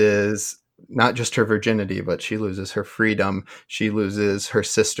loses not just her virginity, but she loses her freedom. She loses her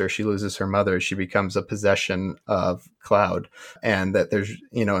sister. She loses her mother. She becomes a possession of Cloud. And that there's,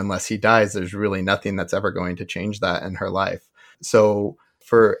 unless he dies, there's really nothing that's ever going to change that in her life. So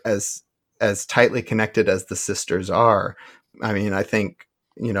for as tightly connected as the sisters are, I mean, I think,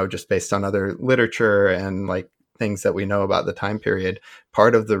 just based on other literature and like things that we know about the time period,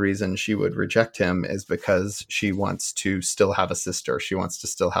 part of the reason she would reject him is because she wants to still have a sister. She wants to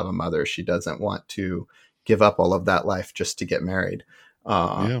still have a mother. She doesn't want to give up all of that life just to get married.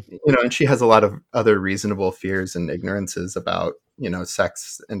 And she has a lot of other reasonable fears and ignorances about,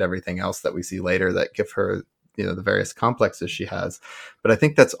 sex and everything else that we see later that give her, the various complexes she has. But I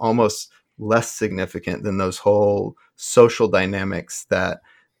think that's almost less significant than those whole social dynamics that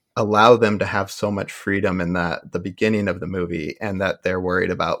allow them to have so much freedom in the beginning of the movie, and that they're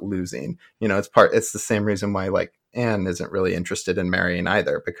worried about losing. It's the same reason why like Anne isn't really interested in marrying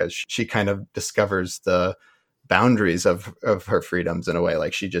either, because she kind of discovers the boundaries of her freedoms in a way.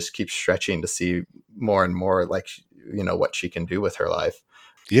 Like she just keeps stretching to see more and more, like, what she can do with her life.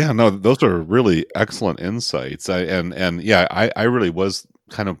 Yeah, no, those are really excellent insights. I really was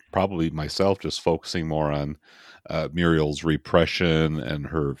kind of probably myself just focusing more on Muriel's repression and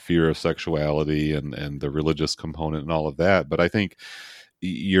her fear of sexuality and the religious component and all of that. But I think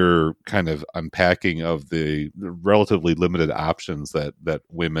your kind of unpacking of the relatively limited options that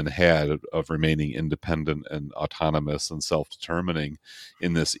women had of remaining independent and autonomous and self-determining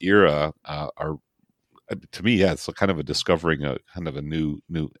in this era are, to me, it's kind of a discovering a kind of a new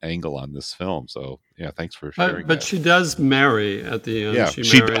angle on this film. So yeah, thanks for sharing. But she does marry at the end. Yeah,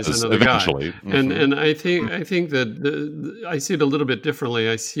 she marries does, another eventually. guy, and I think that I see it a little bit differently.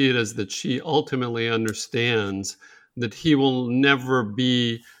 I see it as that she ultimately understands that he will never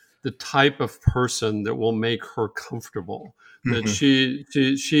be the type of person that will make her comfortable. That she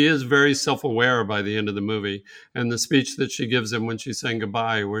is very self-aware by the end of the movie, and the speech that she gives him when she's saying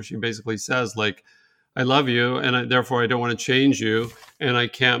goodbye, where she basically says, like, I love you, and therefore I don't want to change you, and I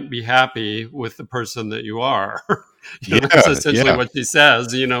can't be happy with the person that you are. That's essentially what she says.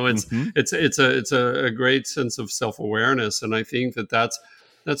 It's a great sense of self-awareness, and I think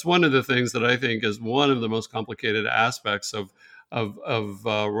that's one of the things that I think is one of the most complicated aspects of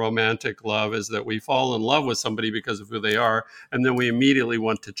romantic love, is that we fall in love with somebody because of who they are, and then we immediately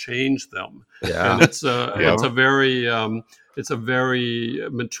want to change them. Yeah. And it's a very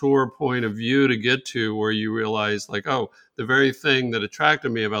mature point of view to get to, where you realize, like, oh, the very thing that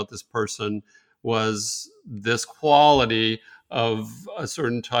attracted me about this person was this quality of a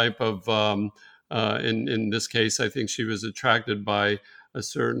certain type of, in this case, I think she was attracted by a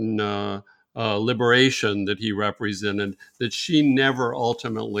certain liberation that he represented, that she never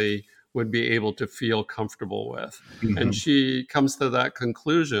ultimately would be able to feel comfortable with. And she comes to that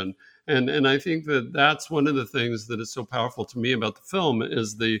conclusion. And I think that that's one of the things that is so powerful to me about the film,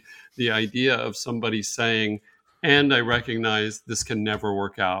 is the idea of somebody saying, and I recognize this can never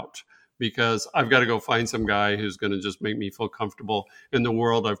work out, because I've got to go find some guy who's going to just make me feel comfortable in the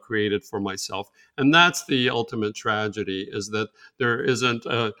world I've created for myself. And that's the ultimate tragedy, is that there isn't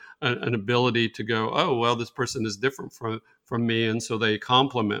an ability to go, oh, well, this person is different from me, and so they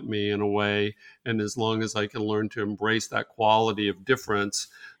complement me in a way. And as long as I can learn to embrace that quality of difference,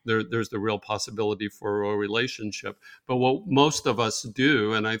 there's the real possibility for a relationship. But what most of us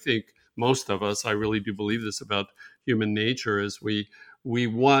do, and I think most of us, I really do believe this about human nature, is we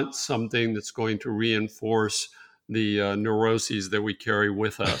want something that's going to reinforce the neuroses that we carry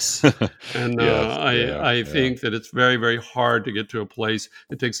with us. And I think that it's very, very hard to get to a place.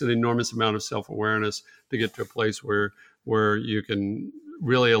 It takes an enormous amount of self-awareness to get to a place where you can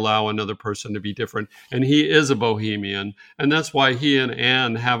really allow another person to be different. And he is a bohemian. And that's why he and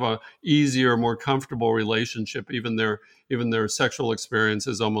Anne have a easier, more comfortable relationship. Even their sexual experience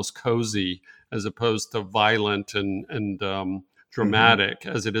is almost cozy, as opposed to violent and dramatic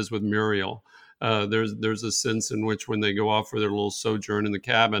as it is with Muriel. There's a sense in which when they go off for their little sojourn in the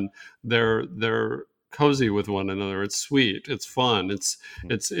cabin, they're cozy with one another. It's sweet. It's fun.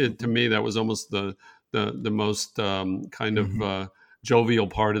 To me, that was almost the most kind of jovial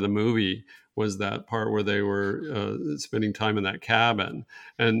part of the movie, was that part where they were spending time in that cabin,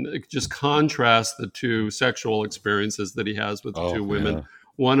 and just contrast the two sexual experiences that he has with the two women. Yeah.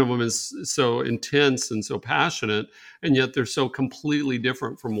 One of them is so intense and so passionate, and yet they're so completely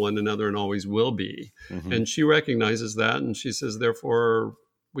different from one another and always will be. And she recognizes that, and she says, therefore,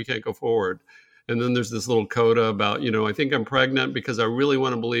 we can't go forward. And then there's this little coda about, I think I'm pregnant because I really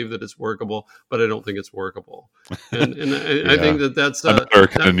want to believe that it's workable, but I don't think it's workable. And I think that's another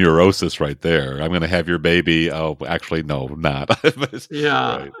kind of neurosis right there. I'm going to have your baby. Oh, actually, no, not.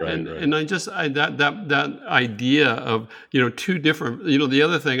 Yeah. Right. And that idea of, two different, the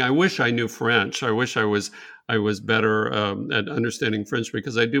other thing, I wish I knew French. I wish I was better at understanding French,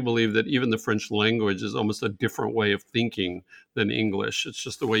 because I do believe that even the French language is almost a different way of thinking than English. It's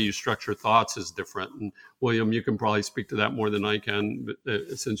just the way you structure thoughts is different. And William, you can probably speak to that more than I can,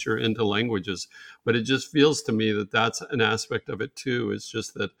 since you're into languages. But it just feels to me that that's an aspect of it too. It's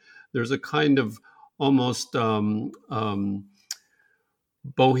just that there's a kind of almost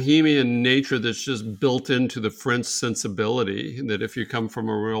bohemian nature that's just built into the French sensibility, that if you come from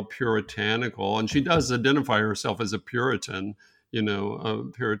a real puritanical, and she does identify herself as a Puritan, a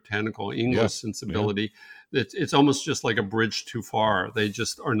puritanical English sensibility, it's almost just like a bridge too far. They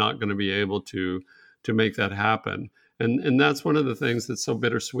just are not going to be able to make that happen. And that's one of the things that's so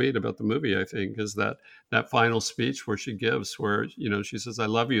bittersweet about the movie, I think, is that final speech where she gives, where, she says, I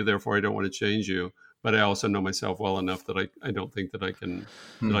love you, therefore I don't want to change you. But I also know myself well enough that I don't think that I can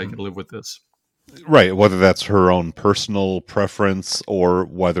live with this. Right, whether that's her own personal preference or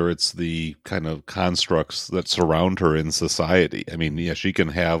whether it's the kind of constructs that surround her in society. I mean, yeah, she can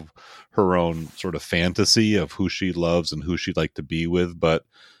have her own sort of fantasy of who she loves and who she'd like to be with, but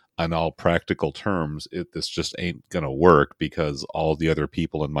on all practical terms, this just ain't going to work, because all the other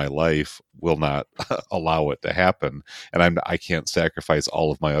people in my life will not allow it to happen. And I can't sacrifice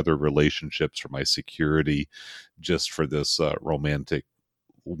all of my other relationships or my security just for this romantic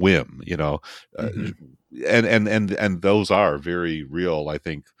whim, and those are very real. I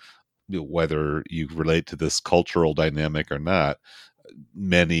think, whether you relate to this cultural dynamic or not,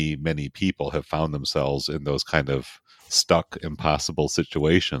 many people have found themselves in those kind of stuck, impossible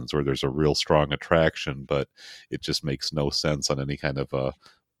situations where there's a real strong attraction, but it just makes no sense on any kind of a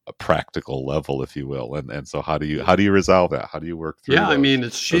practical level, if you will. And so how do you resolve that? How do you work through I mean,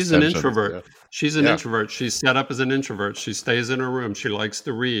 she's an introvert. Yeah. She's an introvert. She's set up as an introvert. She stays in her room. She likes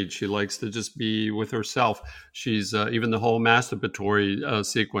to read. She likes to just be with herself. She's even the whole masturbatory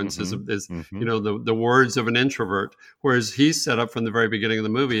sequence is the words of an introvert, whereas he's set up from the very beginning of the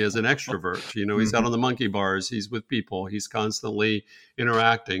movie as an extrovert. He's out on the monkey bars. He's with people. He's constantly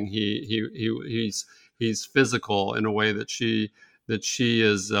interacting. He's physical in a way that she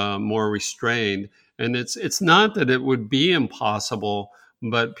is more restrained. And it's not that it would be impossible,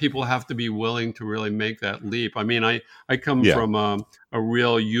 but people have to be willing to really make that leap. I mean, I come from a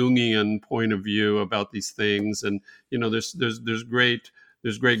real Jungian point of view about these things, and there's great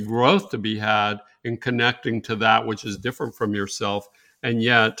growth to be had in connecting to that which is different from yourself, and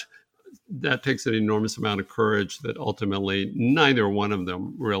yet that takes an enormous amount of courage that ultimately neither one of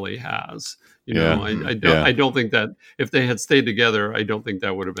them really has. I don't think that if they had stayed together, I don't think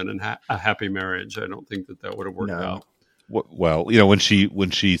that would have been a happy marriage. I don't think that would have worked out. Well, when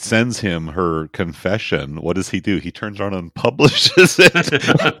she sends him her confession, what does he do? He turns around and publishes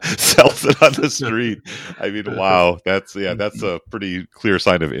it, sells it on the street. I mean, wow, that's a pretty clear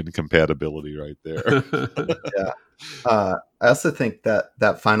sign of incompatibility right there. Yeah. I also think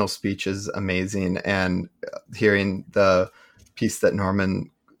that final speech is amazing, and hearing the piece that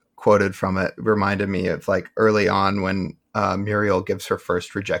Norman quoted from it reminded me of like early on when Muriel gives her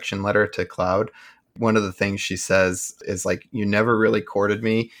first rejection letter to Cloud. One of the things she says is like, you never really courted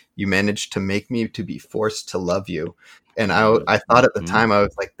me. You managed to make me to be forced to love you. And I thought at the time, I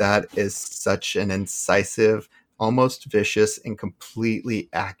was like, that is such an incisive, almost vicious, and completely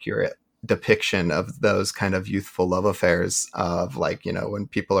accurate depiction of those kind of youthful love affairs of like, when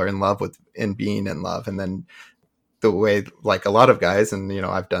people are in love with and being in love. And then the way, like a lot of guys, and,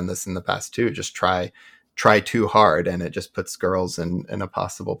 I've done this in the past too, just try too hard, and it just puts girls in a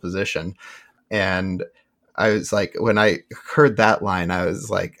possible position. And I was like, when I heard that line, I was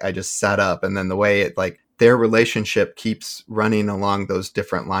like, I just sat up. And then the way it, like, their relationship keeps running along those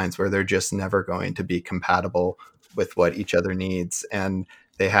different lines where they're just never going to be compatible with what each other needs. And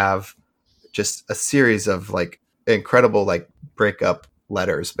they have just a series of like incredible, like breakup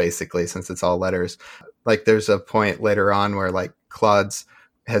letters, basically, since it's all letters. Like there's a point later on where like Claude's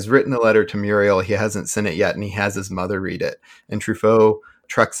has written a letter to Muriel. He hasn't sent it yet, and he has his mother read it. And Truffaut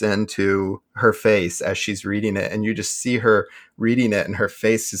trucks into her face as she's reading it, and you just see her reading it, and her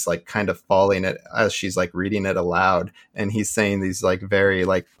face is like kind of falling it as she's like reading it aloud. And he's saying these like very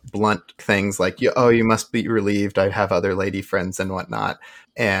like blunt things like, "Oh, you must be relieved. I have other lady friends and whatnot."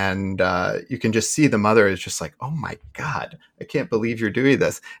 And you can just see the mother is just like, "Oh my God, I can't believe you're doing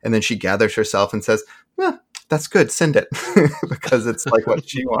this." And then she gathers herself and says, "That's good. Send it," because it's like what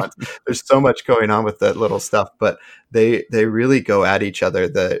she wants. There's so much going on with that little stuff, but they really go at each other.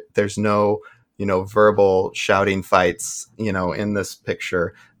 There's no, verbal shouting fights, in this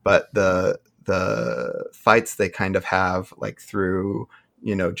picture, but the fights they kind of have like through,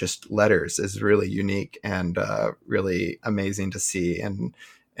 just letters is really unique and really amazing to see,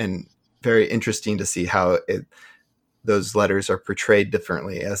 and very interesting to see how those letters are portrayed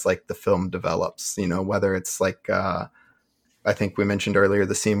differently as like the film develops, whether it's like, I think we mentioned earlier,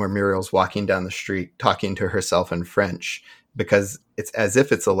 the scene where Muriel's walking down the street talking to herself in French, because it's as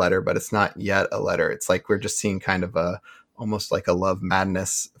if it's a letter, but it's not yet a letter. It's like, we're just seeing kind of almost like a love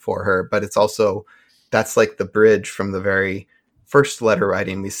madness for her, but it's also, that's like the bridge from the very first letter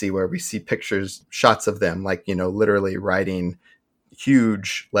writing we see, where we see pictures, shots of them, like, literally writing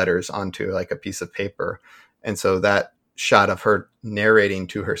huge letters onto like a piece of paper. And so that shot of her narrating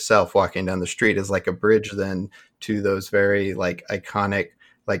to herself walking down the street is like a bridge then to those very like iconic,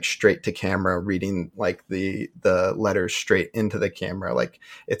 like straight to camera reading, like the letters straight into the camera. Like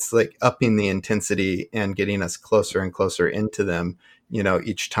it's like upping the intensity and getting us closer and closer into them,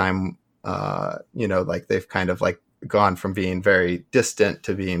 each time, like they've kind of like gone from being very distant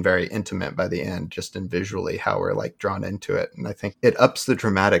to being very intimate by the end, just in visually how we're like drawn into it. And I think it ups the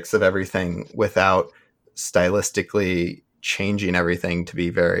dramatics of everything without stylistically changing everything to be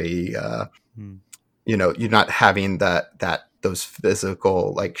very you're not having those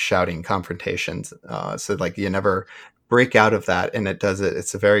physical like shouting confrontations, so like you never break out of that, and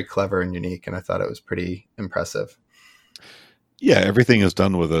it's a very clever and unique, and I thought it was pretty impressive. Yeah, everything is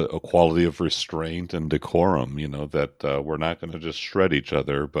done with a quality of restraint and decorum, that we're not going to just shred each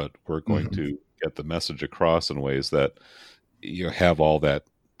other, but we're going to get the message across in ways that you have all that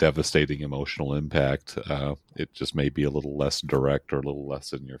devastating emotional impact. It just may be a little less direct or a little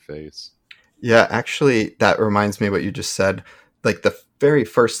less in your face. Yeah, actually, that reminds me what you just said. Like the very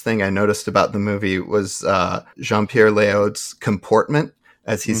first thing I noticed about the movie was Jean-Pierre Léaud's comportment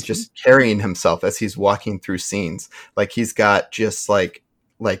as he's just carrying himself as he's walking through scenes. Like he's got just like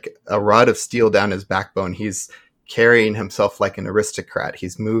a rod of steel down his backbone. He's carrying himself like an aristocrat.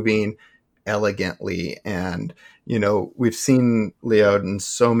 He's moving elegantly, and we've seen Léaud in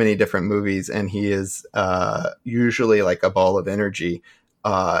so many different movies, and he is usually like a ball of energy,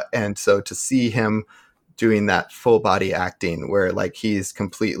 and so to see him doing that full body acting where like he's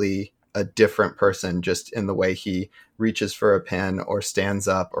completely a different person just in the way he reaches for a pen or stands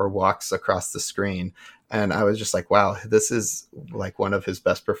up or walks across the screen. And I was just like, wow, this is like one of his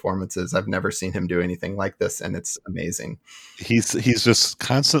best performances. I've never seen him do anything like this, and it's amazing. He's just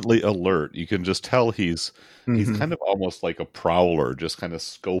constantly alert. You can just tell he's kind of almost like a prowler, just kind of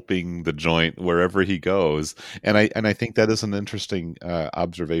scoping the joint wherever he goes. And I think that is an interesting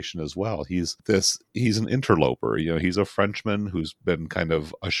observation as well. He's an interloper. He's a Frenchman who's been kind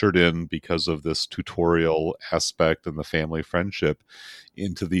of ushered in because of this tutorial aspect and the family friendship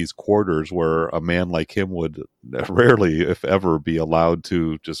into these quarters where a man like him would rarely, if ever, be allowed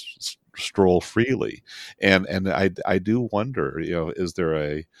to just stroll freely. And I do wonder, is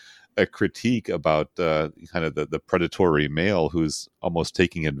there a critique about kind of the predatory male who's almost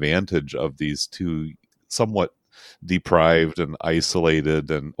taking advantage of these two somewhat deprived and isolated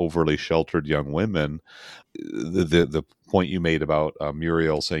and overly sheltered young women? The point you made about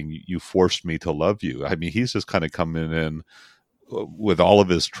Muriel saying, "You forced me to love you." I mean, he's just kind of coming in with all of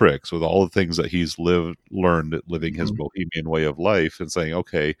his tricks, with all the things that he's learned living his bohemian way of life, and saying,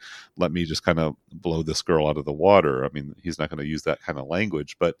 okay, let me just kind of blow this girl out of the water. I mean, he's not going to use that kind of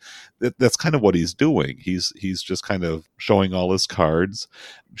language, but that's kind of what he's doing. He's just kind of showing all his cards,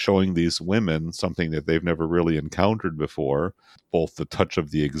 showing these women something that they've never really encountered before, both the touch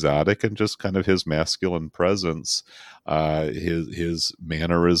of the exotic and just kind of his masculine presence, his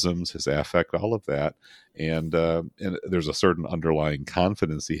mannerisms, his affect, all of that. And there's a certain underlying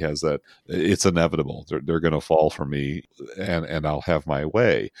confidence he has that it's inevitable. They're going to fall for me, and I'll have my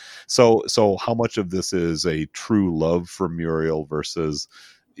way. So how much of this is a true love for Muriel versus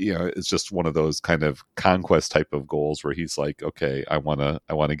it's just one of those kind of conquest type of goals where he's like, okay, I want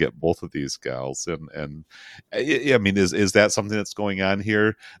to get both of these gals. And I mean, is that something that's going on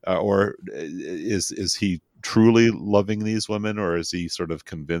here? Or is he truly loving these women, or is he sort of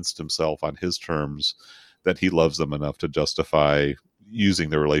convinced himself on his terms that he loves them enough to justify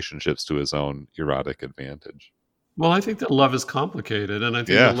using the relationships to his own erotic advantage? Well, I think that love is complicated, and I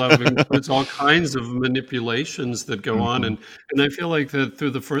think that love includes all kinds of manipulations that go on, and I feel like that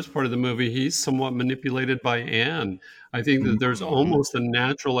through the first part of the movie, he's somewhat manipulated by Anne. I think that there's almost a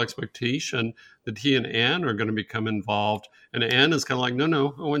natural expectation that he and Anne are going to become involved, and Anne is kind of like,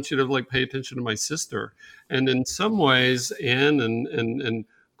 no, I want you to like pay attention to my sister. And in some ways, Anne and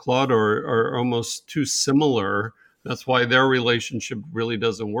Claude are almost too similar. That's why their relationship really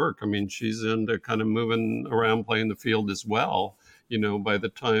doesn't work. I mean, she's into kind of moving around playing the field as well, by the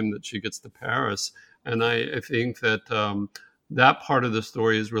time that she gets to Paris. And I think that that part of the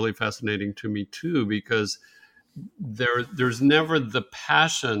story is really fascinating to me too, because there's never the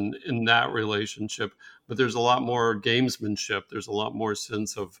passion in that relationship, but there's a lot more gamesmanship. There's a lot more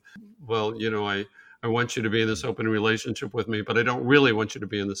sense of, well, I want you to be in this open relationship with me, but I don't really want you to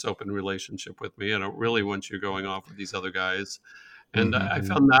be in this open relationship with me. I don't really want you going off with these other guys. And I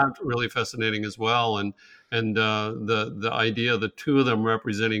found that really fascinating as well. And the idea of the two of them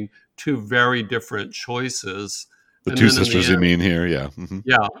representing two very different choices. The two sisters, you mean here? Yeah.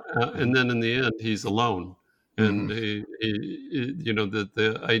 Yeah. And then in the end, he's alone. And he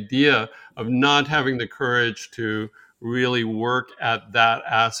the idea of not having the courage to really work at that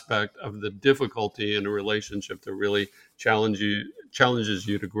aspect of the difficulty in a relationship that really challenges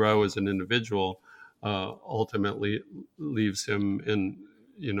you to grow as an individual, ultimately leaves him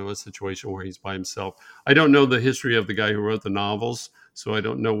in a situation where he's by himself. I don't know the history of the guy who wrote the novels, so I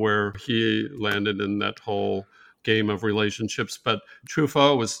don't know where he landed in that whole game of relationships, but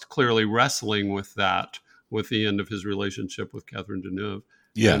Truffaut was clearly wrestling with that with the end of his relationship with Catherine Deneuve.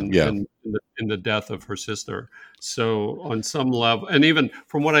 And in the death of her sister. So on some level, and even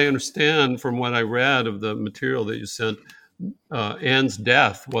from what I understand, from what I read of the material that you sent, Anne's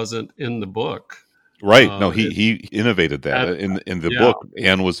death wasn't in the book. Right. No, he innovated that. In the book,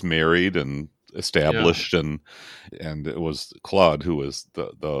 Anne was married and established, and it was Claude who was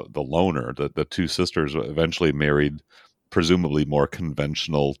the loner. The two sisters eventually married presumably more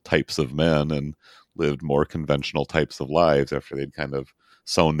conventional types of men and lived more conventional types of lives after they'd kind of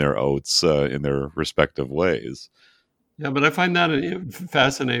sown their oats in their respective ways. Yeah, but I find that a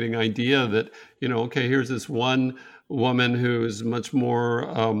fascinating idea that, okay, here's this one woman who is much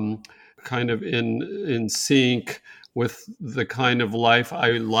more kind of in sync with the kind of life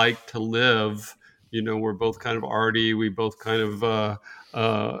I like to live. We're both kind of arty. We both kind of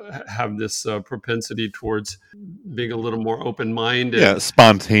have this propensity towards being a little more open-minded. Yeah,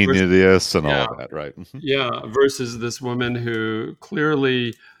 spontaneous and all of that, right? Mm-hmm. Yeah, versus this woman who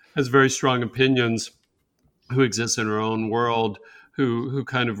clearly has very strong opinions, who exists in her own world, who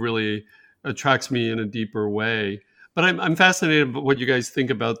kind of really attracts me in a deeper way. But I'm fascinated by what you guys think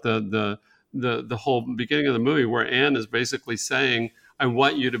about the whole beginning of the movie, where Anne is basically saying, I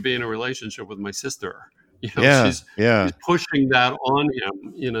want you to be in a relationship with my sister. She's pushing that on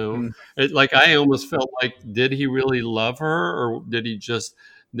him, like I almost felt like, did he really love her, or did he just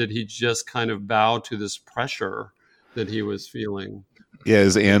kind of bow to this pressure that he was feeling? Yeah,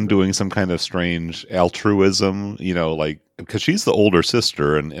 is Anne doing some kind of strange altruism, because she's the older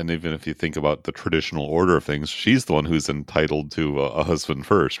sister, and even if you think about the traditional order of things, she's the one who's entitled to a husband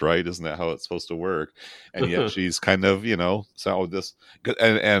first, right? Isn't that how it's supposed to work? And yet she's kind of, so this,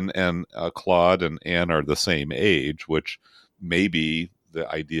 and Claude and Anne are the same age, which maybe the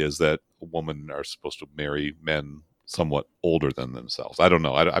idea is that women are supposed to marry men somewhat older than themselves. I don't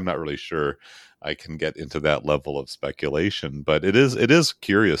know. I'm not really sure I can get into that level of speculation, but it is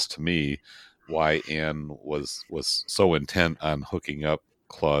curious to me why Anne was so intent on hooking up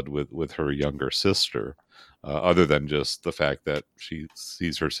Claude with her younger sister, other than just the fact that she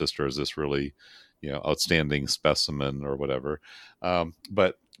sees her sister as this really, outstanding specimen or whatever.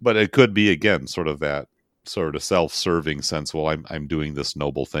 But it could be, again, sort of that sort of self-serving sense. Well, I'm doing this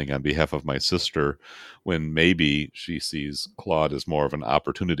noble thing on behalf of my sister, when maybe she sees Claude as more of an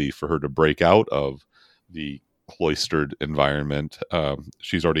opportunity for her to break out of the cloistered environment.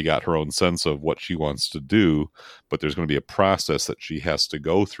 She's already got her own sense of what she wants to do, but there's going to be a process that she has to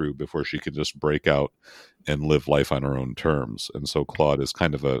go through before she can just break out and live life on her own terms. And so Claude is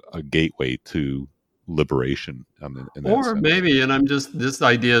kind of a gateway to liberation in that Or sense. maybe, and this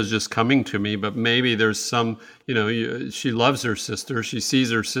idea is just coming to me, but maybe there's some, she loves her sister. She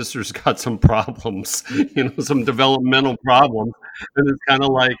sees her sister's got some problems, some developmental problems. And it's kind of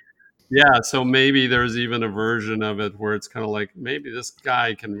like, yeah, so maybe there's even a version of it where it's kind of like, maybe this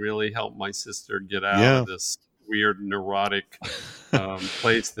guy can really help my sister get out of this weird neurotic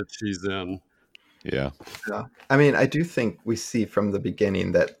place that she's in. Yeah. I mean, I do think we see from the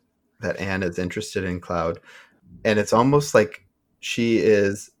beginning that Anne is interested in Cloud, and it's almost like she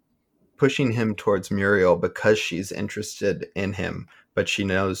is pushing him towards Muriel because she's interested in him, but she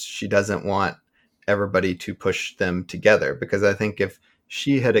knows she doesn't want everybody to push them together, because I think if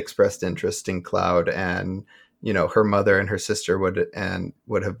she had expressed interest in Cloud and, her mother and her sister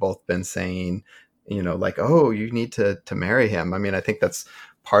would have both been saying, like, oh, you need to marry him. I mean, I think that's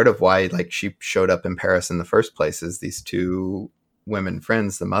part of why, like, she showed up in Paris in the first place, is these two women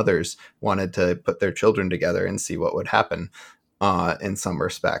friends, the mothers, wanted to put their children together and see what would happen in some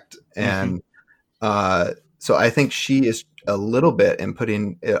respect. And so I think she is a little bit, in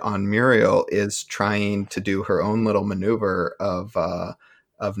putting it on Muriel, is trying to do her own little maneuver of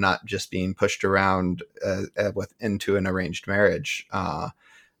not just being pushed around into an arranged marriage.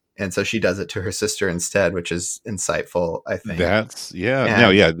 And so she does it to her sister instead, which is insightful, I think. That's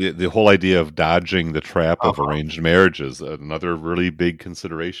the whole idea of dodging the trap of arranged marriages, another really big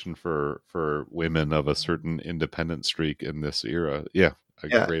consideration for women of a certain independent streak in this era. Yeah,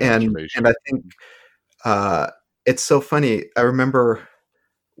 great observation. And I think it's so funny. I remember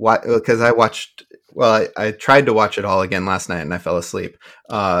because I tried to watch it all again last night and I fell asleep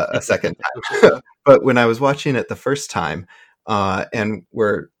a second time. But when I was watching it the first time, and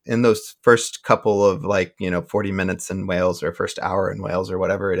we're in those first couple of 40 minutes in Wales, or first hour in Wales, or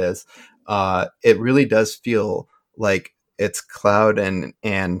whatever it is, it really does feel like it's Cloud and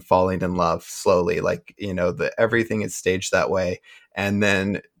Anne falling in love slowly. Like, everything is staged that way. And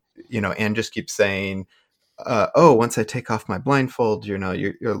then, Anne just keeps saying, once I take off my blindfold, you're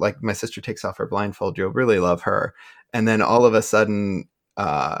like, my sister takes off her blindfold, you'll really love her. And then all of a sudden,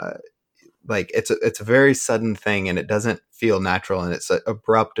 it's a very sudden thing, and it doesn't feel natural, and it's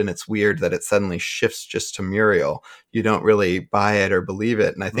abrupt, and it's weird that it suddenly shifts just to Muriel. You don't really buy it or believe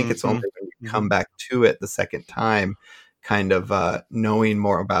it. And I think it's only when you come back to it the second time, kind of knowing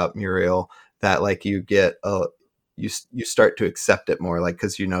more about Muriel, that you get you start to accept it more,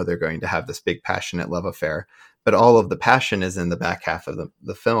 because they're going to have this big passionate love affair, but all of the passion is in the back half of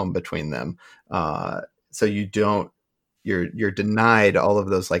the film between them. So you're denied all of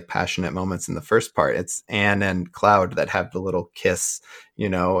those passionate moments in the first part. It's Anne and Cloud that have the little kiss,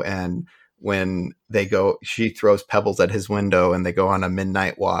 and when they go, she throws pebbles at his window and they go on a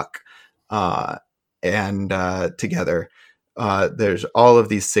midnight walk together. There's all of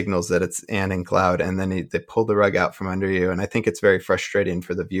these signals that it's Anne and Cloud, and then they pull the rug out from under you. And I think it's very frustrating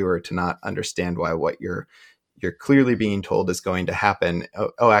for the viewer to not understand why what you're clearly being told is going to happen.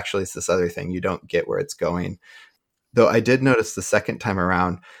 Oh, actually, it's this other thing. You don't get where it's going. Though I did notice the second time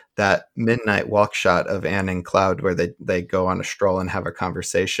around that midnight walk shot of Anne and Cloud, where they go on a stroll and have a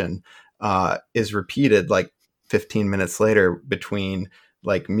conversation, is repeated 15 minutes later between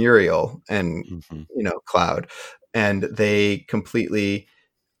Muriel and Cloud, and they completely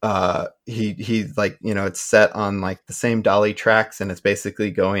he's it's set on the same dolly tracks, and it's basically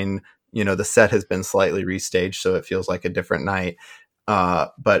going, the set has been slightly restaged so it feels like a different night.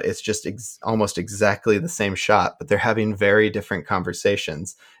 But it's just almost exactly the same shot, but they're having very different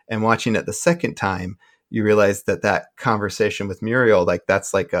conversations. And watching it the second time, you realize that conversation with Muriel,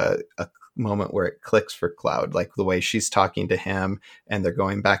 that's a moment where it clicks for Cloud, the way she's talking to him, and they're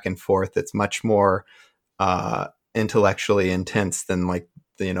going back and forth. It's much more intellectually intense than what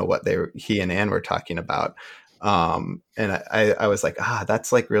he and Anne were talking about. And I was like,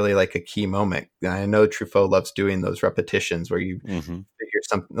 that's really a key moment. I know Truffaut loves doing those repetitions where you figure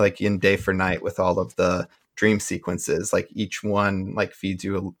something in Day for Night with all of the dream sequences, each one feeds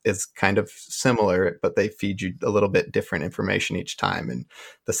you is kind of similar, but they feed you a little bit different information each time. And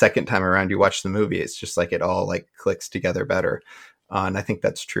the second time around you watch the movie, it's just it all clicks together better. And I think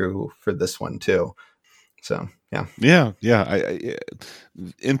that's true for this one too. So yeah.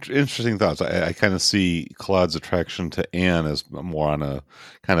 Interesting thoughts. I kind of see Claude's attraction to Anne as more on a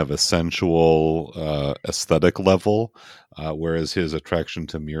kind of a sensual, aesthetic level, whereas his attraction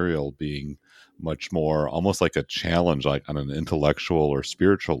to Muriel being much more almost like a challenge, on an intellectual or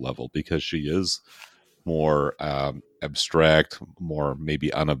spiritual level, because she is more abstract, more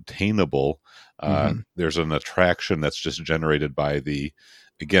maybe unobtainable. There's an attraction that's just generated by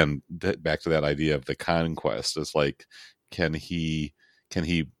again, back to that idea of the conquest. It's can he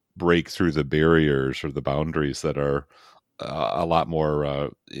break through the barriers or the boundaries that are a lot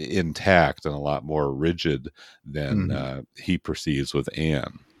more intact and a lot more rigid than he perceives with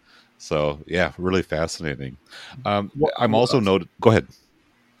Anne. So yeah, really fascinating. I'm also noted. Go ahead.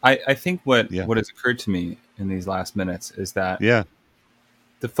 I think what has occurred to me in these last minutes is that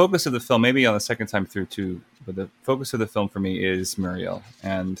the focus of the film, maybe on the second time through too, but the focus of the film for me is Muriel,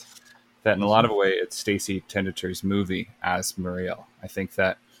 and that in a lot of ways it's Stacey Tender's movie as Muriel. I think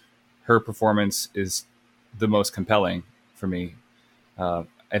that her performance is the most compelling for me. I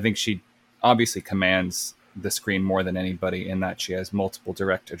think she obviously commands the screen more than anybody in that she has multiple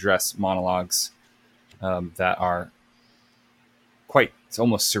direct address monologues that are it's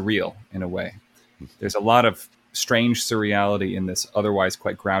almost surreal in a way. There's a lot of strange surreality in this otherwise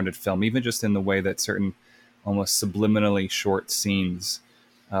quite grounded film, even just in the way that certain almost subliminally short scenes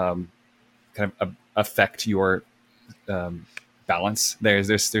kind of affect your balance.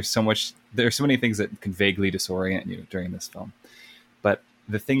 There's so many things that can vaguely disorient you during this film. But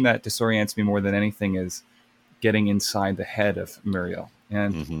the thing that disorients me more than anything is getting inside the head of Muriel.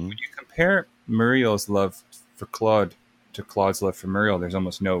 And when you compare Muriel's love for Claude to Claude's love for Muriel, there's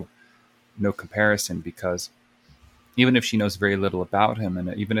almost no comparison, because even if she knows very little about him,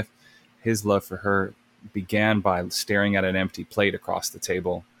 and even if his love for her began by staring at an empty plate across the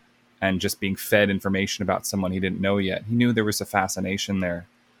table and just being fed information about someone he didn't know yet, he knew there was a fascination there,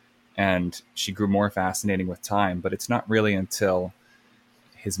 and she grew more fascinating with time. But it's not really until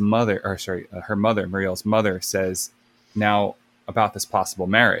her mother, Muriel's mother, says now about this possible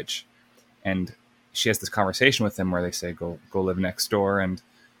marriage, and she has this conversation with him where they say, go live next door and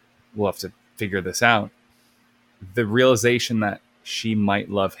we'll have to figure this out. The realization that she might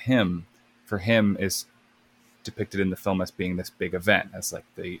love him, for him, is depicted in the film as being this big event, as like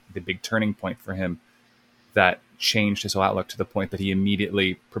the big turning point for him that changed his whole outlook to the point that he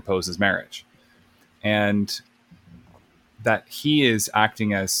immediately proposes marriage. And that he is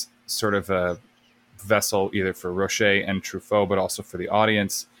acting as sort of a vessel either for Rocher and Truffaut, but also for the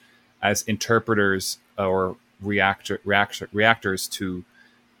audience, as interpreters or reactors to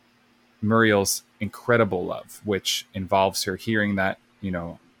Muriel's incredible love, which involves her hearing that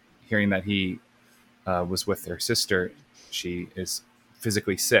he was with her sister. She is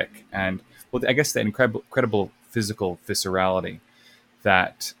physically sick, and I guess that incredible physical viscerality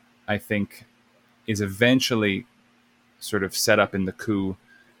that I think is eventually sort of set up in the coup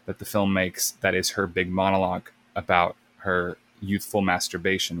that the film makes. That is her big monologue about her youthful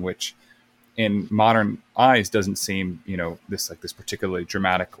masturbation, which in modern eyes doesn't seem, this particularly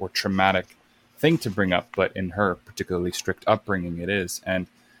dramatic or traumatic thing to bring up, but in her particularly strict upbringing, it is. And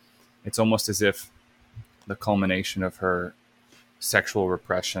it's almost as if the culmination of her sexual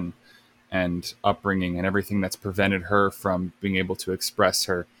repression and upbringing and everything that's prevented her from being able to express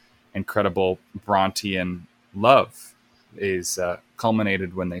her incredible Brontean love is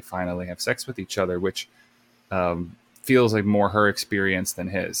culminated when they finally have sex with each other, which feels like more her experience than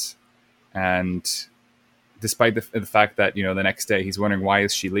his. And despite the fact that, the next day he's wondering, why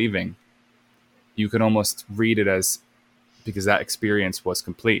is she leaving? You can almost read it as because that experience was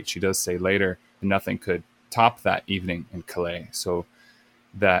complete. She does say later that nothing could top that evening in Calais. So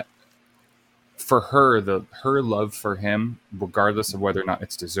that for her, her love for him, regardless of whether or not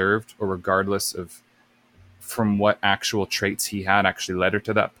it's deserved or regardless of from what actual traits he had actually led her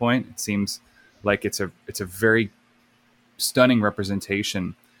to that point, it seems like it's a very stunning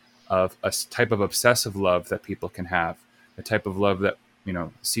representation of a type of obsessive love that people can have, a type of love that,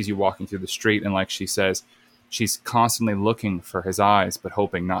 sees you walking through the street, and like she says, she's constantly looking for his eyes, but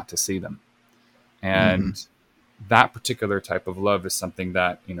hoping not to see them. And that particular type of love is something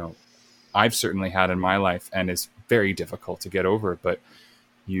that, I've certainly had in my life and is very difficult to get over, but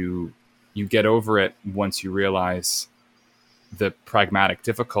you get over it once you realize the pragmatic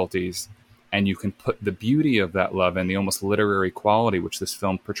difficulties, and you can put the beauty of that love and the almost literary quality, which this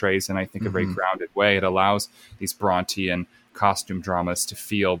film portrays in, I think, a very grounded way. It allows these Brontean costume dramas to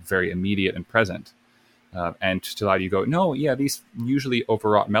feel very immediate and present. And to allow you to go, no, yeah, these usually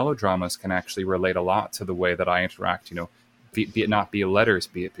overwrought melodramas can actually relate a lot to the way that I interact, be it not be letters,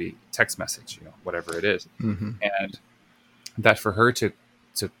 be it be text message, whatever it is. And that for her to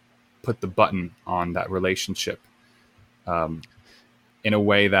put the button on that relationship in a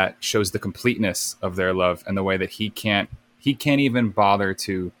way that shows the completeness of their love, and the way that he can't even bother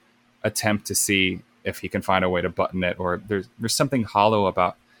to attempt to see if he can find a way to button it, or there's something hollow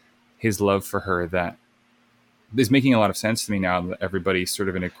about his love for her that is making a lot of sense to me now that everybody's sort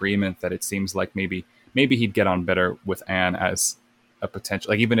of in agreement that it seems like maybe he'd get on better with Anne as a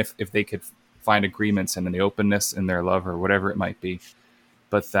potential, like even if they could find agreements and the openness in their love or whatever it might be,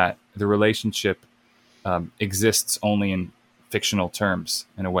 but that the relationship exists only in fictional terms,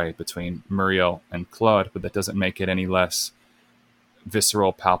 in a way, between Muriel and Claude, but that doesn't make it any less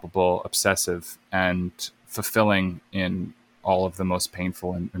visceral, palpable, obsessive, and fulfilling in all of the most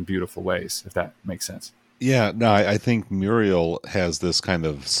painful and beautiful ways, if that makes sense. Yeah, no, I think Muriel has this kind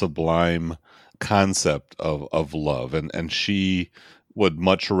of sublime concept of love, and she would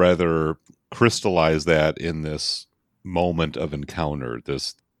much rather crystallize that in this moment of encounter,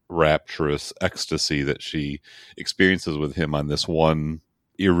 this rapturous ecstasy that she experiences with him on this one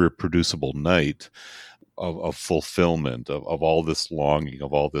irreproducible night of fulfillment, of all this longing,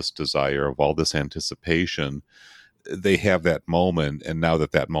 of all this desire, of all this anticipation. They have that moment, and now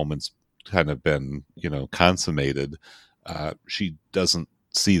that moment's kind of been, consummated, she doesn't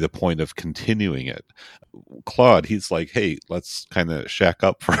see the point of continuing it. Claude, he's like, hey, let's kind of shack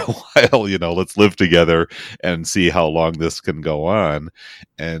up for a while, let's live together and see how long this can go on.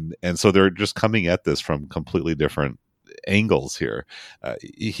 And so they're just coming at this from completely different angles here.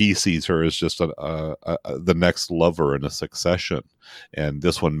 He sees her as just the next lover in a succession, and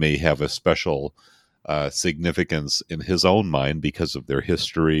this one may have a special significance in his own mind because of their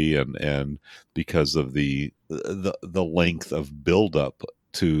history and because of the length of buildup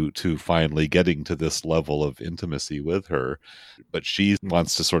to finally getting to this level of intimacy with her. But she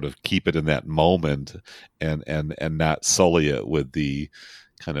wants to sort of keep it in that moment and not sully it with the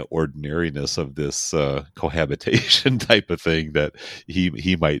kind of ordinariness of this cohabitation type of thing that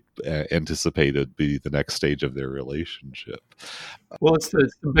he might anticipate would be the next stage of their relationship. Well, it's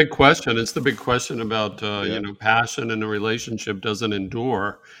the big question. It's the big question about passion in a relationship doesn't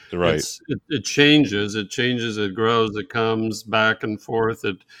endure. Right. It changes. It changes. It grows. It comes back and forth.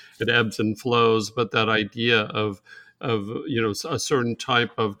 It ebbs and flows. But that idea of a certain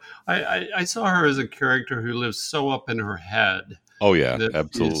type of I saw her as a character who lives so up in her head. Oh yeah, that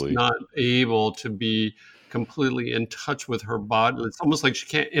absolutely. She's not able to be completely in touch with her body. It's almost like she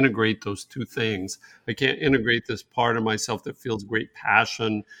can't integrate those two things. I can't integrate this part of myself that feels great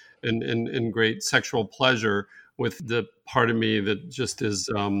passion and great sexual pleasure with the part of me that just is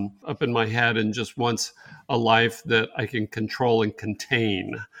up in my head and just wants a life that I can control and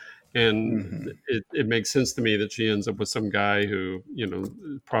contain. And it makes sense to me that she ends up with some guy who,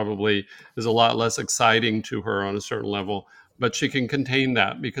 probably is a lot less exciting to her on a certain level, but she can contain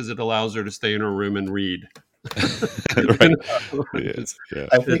that because it allows her to stay in her room and read. Right. It's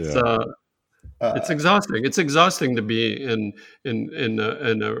exhausting. It's exhausting to be in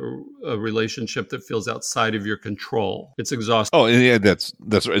a relationship that feels outside of your control. It's exhausting. Oh, yeah, that's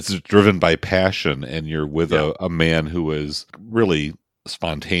it's driven by passion, and you're with a man who is really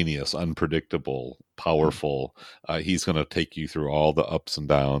spontaneous, unpredictable, powerful. He's going to take you through all the ups and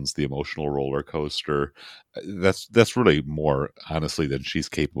downs, the emotional roller coaster. That's really more, honestly, than she's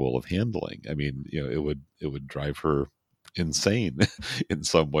capable of handling. I mean, it would drive her insane in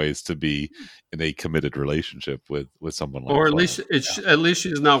some ways to be in a committed relationship with someone like. Or at least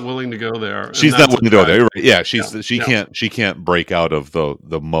she's not willing to go there. She's not willing to go there. Right? Yeah, she can't break out of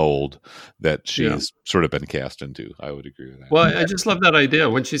the mold that she's sort of been cast into. I would agree with that. Well, I just love that idea.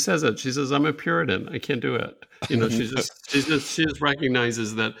 When she says it, she says, "I'm a Puritan. I can't do it." She just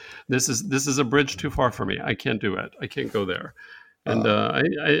recognizes that this is a bridge too far for me. I can't do it. I can't go there. And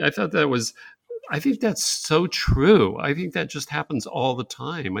I thought that was. I think that's so true. I think that just happens all the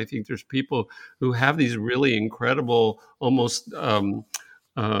time. I think there's people who have these really incredible, almost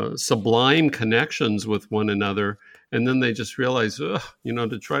sublime connections with one another. And then they just realize,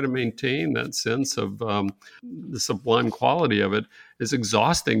 to try to maintain that sense of the sublime quality of it is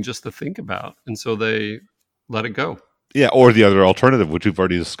exhausting just to think about. And so they let it go. Yeah, or the other alternative, which we've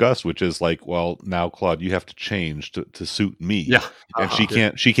already discussed, which is like, well, now Claude, you have to change to suit me. Yeah, and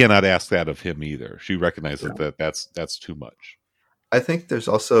she cannot ask that of him either. She recognizes that that's too much. I think there's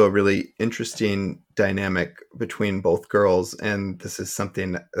also a really interesting dynamic between both girls, and this is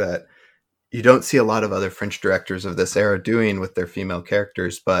something that you don't see a lot of other French directors of this era doing with their female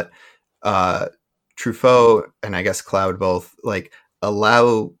characters, but Truffaut and I guess Claude both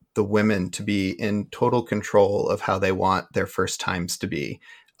allow the women to be in total control of how they want their first times to be.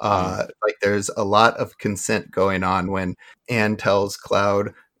 There's a lot of consent going on when Anne tells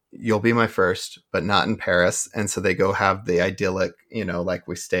Claude, "You'll be my first, but not in Paris." And so they go have the idyllic,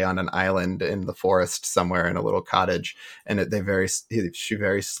 we stay on an island in the forest somewhere in a little cottage. And she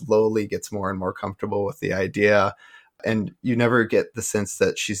very slowly gets more and more comfortable with the idea. And you never get the sense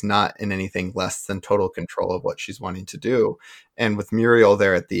that she's not in anything less than total control of what she's wanting to do. And with Muriel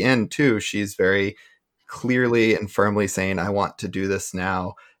there at the end too, she's very clearly and firmly saying, "I want to do this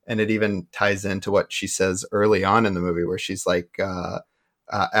now." And it even ties into what she says early on in the movie where she's like,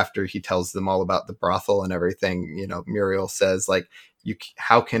 after he tells them all about the brothel and everything, Muriel says, like,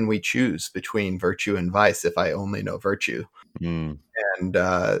 how can we choose between virtue and vice if I only know virtue? Mm. And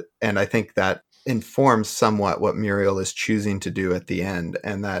I think that informs somewhat what Muriel is choosing to do at the end,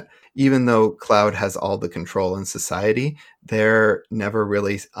 and that even though Cloud has all the control in society, they're never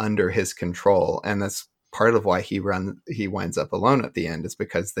really under his control, and that's part of why he winds up alone at the end, is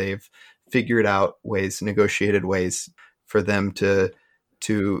because they've figured out negotiated ways for them to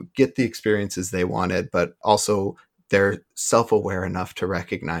get the experiences they wanted, but also they're self-aware enough to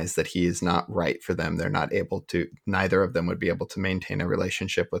recognize that he is not right for them. They're not able to, neither of them would be able to maintain a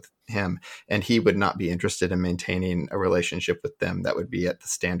relationship with him. And he would not be interested in maintaining a relationship with them that would be at the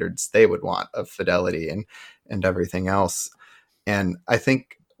standards they would want of fidelity and everything else. And I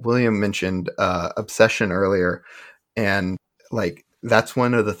think William mentioned obsession earlier. And like, that's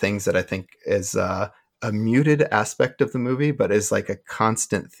one of the things that I think is a muted aspect of the movie, but is like a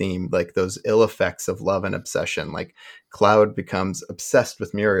constant theme, like those ill effects of love and obsession. Like, Cloud becomes obsessed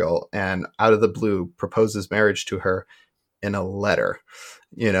with Muriel and out of the blue proposes marriage to her in a letter,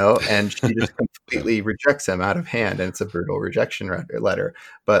 and she just completely rejects him out of hand. And it's a brutal rejection letter.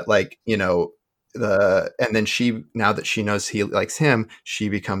 But like, and then now that she knows he likes him, she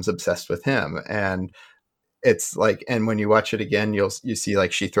becomes obsessed with him. And it's like, and when you watch it again, you see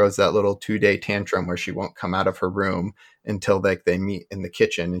like she throws that little 2-day tantrum where she won't come out of her room until like they meet in the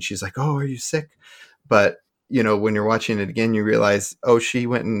kitchen, and she's like, "Oh, are you sick?" But when you're watching it again, you realize, oh, she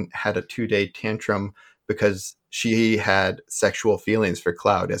went and had a 2-day tantrum because she had sexual feelings for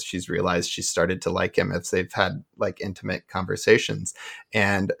Cloud, as she's realized she started to like him as they've had like intimate conversations,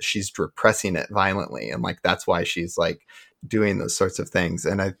 and she's repressing it violently, and like that's why she's like doing those sorts of things.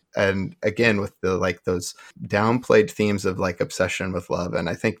 And again, with the like those downplayed themes of like obsession with love, and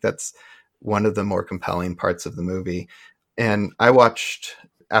I think that's one of the more compelling parts of the movie. And I watched,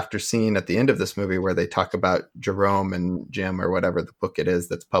 after seeing at the end of this movie where they talk about Jerome and Jim, or whatever the book it is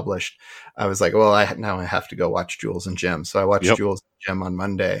that's published, I was like, well, now I have to go watch Jules and Jim. So I watched Jules and Jim on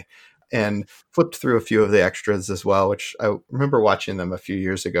Monday and flipped through a few of the extras as well, which I remember watching them a few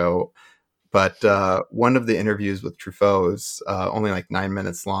years ago. But one of the interviews with Truffaut is only like 9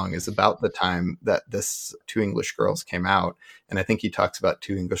 minutes long, is about the time that this Two English Girls came out. And I think he talks about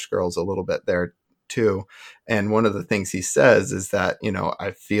Two English Girls a little bit there too. And one of the things he says is that,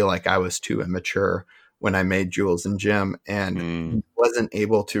 I feel like I was too immature when I made Jules and Jim, and wasn't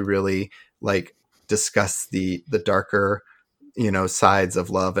able to really like discuss the darker, sides of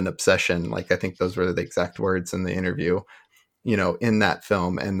love and obsession. Like, I think those were the exact words in the interview, in that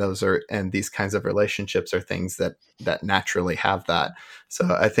film. And these kinds of relationships are things that naturally have that.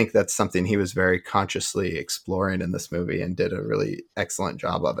 So I think that's something he was very consciously exploring in this movie, and did a really excellent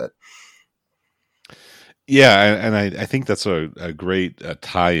job of it. Yeah, and I think that's a great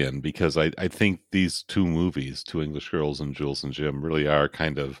tie-in, because I think these two movies, Two English Girls and Jules and Jim, really are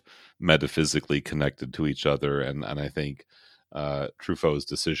kind of metaphysically connected to each other. And I think Truffaut's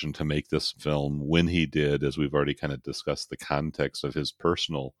decision to make this film when he did, as we've already kind of discussed the context of his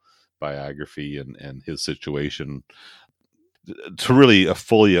personal biography and his situation, to really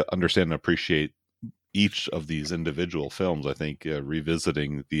fully understand and appreciate each of these individual films, I think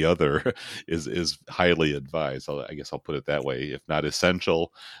revisiting the other is highly advised. I guess I'll put it that way. If not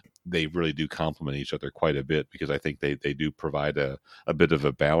essential, they really do complement each other quite a bit, because I think they do provide a bit of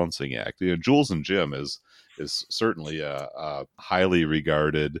a balancing act. Jules and Jim is certainly a highly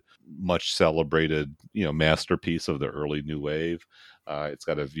regarded, much celebrated, masterpiece of the early new wave. It's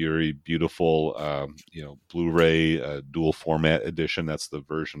got a very beautiful, Blu-ray dual format edition. That's the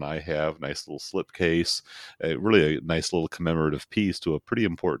version I have. Nice little slipcase. Really a nice little commemorative piece to a pretty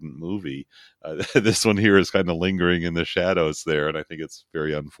important movie. This one here is kind of lingering in the shadows there, and I think it's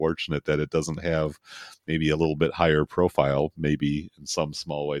very unfortunate that it doesn't have maybe a little bit higher profile. Maybe in some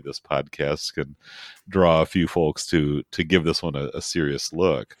small way this podcast can draw a few folks to give this one a serious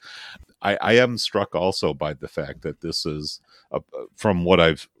look. I am struck also by the fact that this is, from what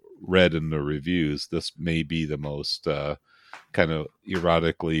I've read in the reviews, this may be the most kind of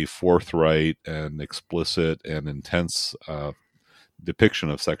erotically forthright and explicit and intense depiction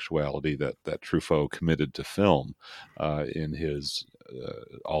of sexuality that Truffaut committed to film in his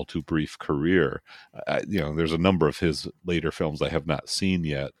all too brief career. There's a number of his later films I have not seen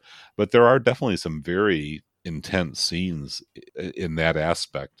yet, but there are definitely some very intense scenes in that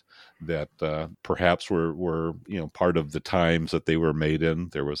aspect that perhaps were part of the times that they were made in.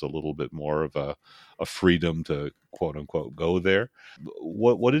 There was a little bit more of a freedom to quote unquote go there.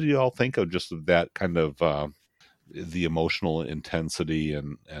 What did you all think of just that kind of the emotional intensity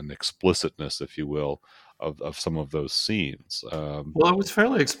and explicitness, if you will, of some of those scenes. Well, it was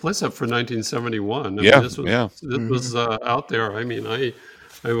fairly explicit for 1971. I mean, this was out there. I mean,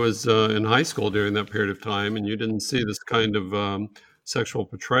 I was in high school during that period of time, and you didn't see this kind of sexual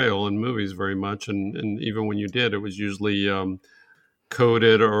portrayal in movies very much. And even when you did, it was usually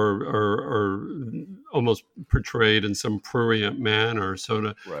coded or almost portrayed in some prurient manner. So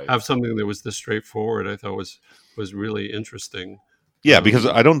to have something that was this straightforward, I thought was really interesting. Yeah, because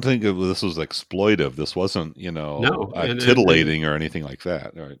I don't think this was exploitive. This wasn't, titillating or anything like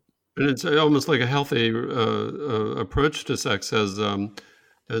that. Right. And it's almost like a healthy approach to sex, as I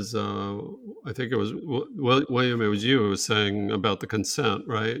think it was William, it was you who was saying about the consent,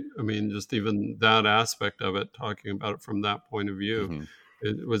 right? I mean, just even that aspect of it, talking about it from that point of view. Mm-hmm.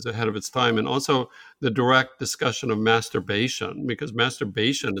 It was ahead of its time. And also the direct discussion of masturbation, because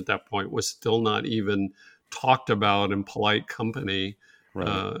masturbation at that point was still not even talked about in polite company.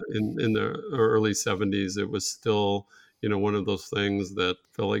 Right. In the early 70s. It was still, one of those things that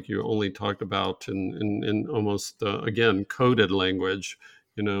felt like you only talked about in almost, again, coded language.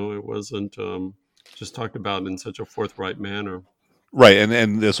 It wasn't just talked about in such a forthright manner. Right,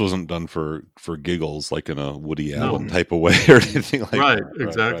 and this wasn't done for giggles, like in a Woody Allen type of way or anything like that. Right,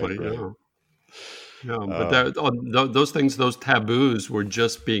 exactly, right. Yeah, but those things, those taboos were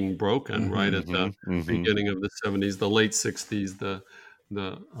just being broken right at the beginning of the 70s, the late 60s, the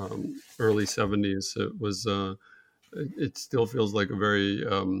early 70s. It was. It still feels like a very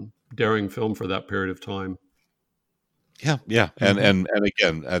daring film for that period of time. Yeah, and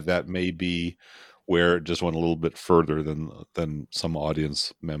again, that may be where it just went a little bit further than some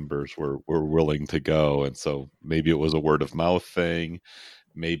audience members were willing to go, and so maybe it was a word of mouth thing.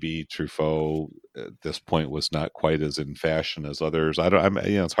 Maybe Truffaut at this point was not quite as in fashion as others.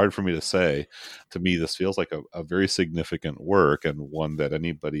 It's hard for me to say. To me, this feels like a very significant work, and one that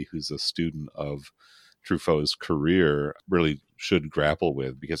anybody who's a student of Truffaut's career really should grapple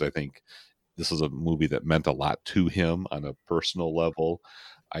with, because I think this is a movie that meant a lot to him on a personal level.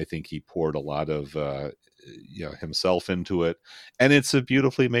 I think he poured a lot of himself into it, and it's a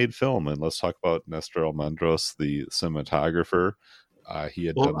beautifully made film. And let's talk about Nestor Almendros, the cinematographer. I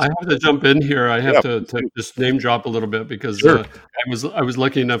have to jump in here. I have to just name drop a little bit, because sure. I was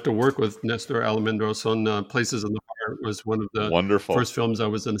lucky enough to work with Nestor Almendros on Places in the Heart. It was one of the first films I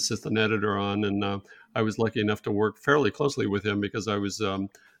was an assistant editor on, and I was lucky enough to work fairly closely with him, because I was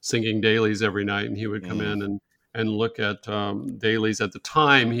singing dailies every night, and he would come in and look at dailies. At the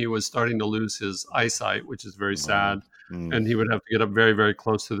time, he was starting to lose his eyesight, which is very sad, and he would have to get up very, very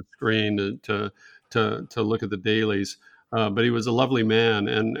close to the screen to look at the dailies. But he was a lovely man,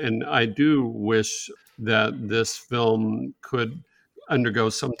 and I do wish that this film could undergo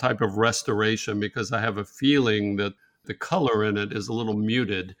some type of restoration, because I have a feeling that the color in it is a little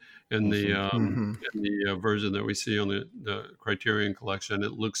muted in the version that we see on the Criterion Collection.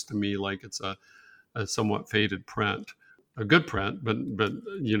 It looks to me like it's a somewhat faded print, a good print, but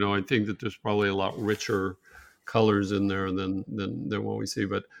I think that there's probably a lot richer colors in there than what we see.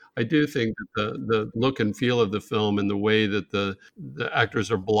 But I do think that the look and feel of the film, and the way that the actors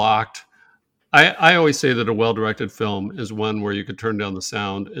are blocked, I always say that a well-directed film is one where you could turn down the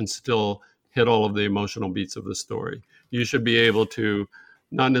sound and still hit all of the emotional beats of the story. You should be able to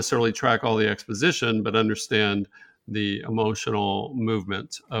not necessarily track all the exposition, but understand the emotional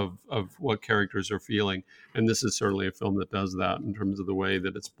movement of what characters are feeling. And this is certainly a film that does that in terms of the way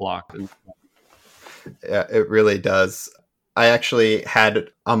that it's blocked. Yeah, it really does. I actually had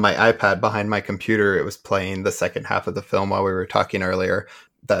on my iPad behind my computer, it was playing the second half of the film while we were talking earlier,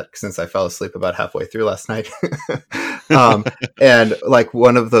 that since I fell asleep about halfway through last night. And like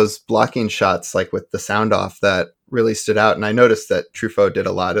one of those blocking shots, like with the sound off, that really stood out. And I noticed that Truffaut did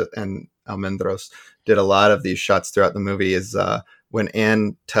a lot of, and Almendros did a lot of these shots throughout the movie, is when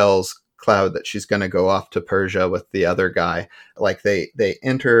Anne tells Cloud that she's going to go off to Persia with the other guy. Like they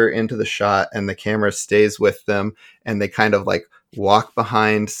enter into the shot and the camera stays with them, and they kind of like walk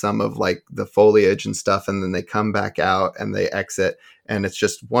behind some of like the foliage and stuff, and then they come back out and they exit, and it's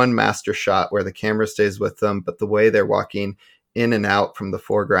just one master shot where the camera stays with them, but the way they're walking in and out from the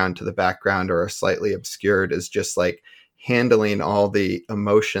foreground to the background or are slightly obscured is just like handling all the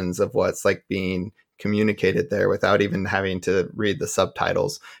emotions of what's like being communicated there without even having to read the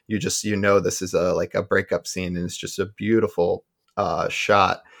subtitles. You this is a breakup scene, and it's just a beautiful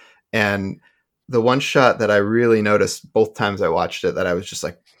shot. And the one shot that I really noticed both times I watched it, that I was just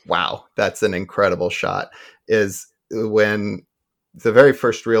like, wow, that's an incredible shot, is when the very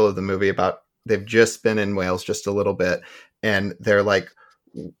first reel of the movie, about they've just been in Wales just a little bit, and they're like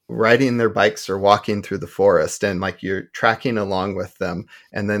riding their bikes or walking through the forest, and like you're tracking along with them.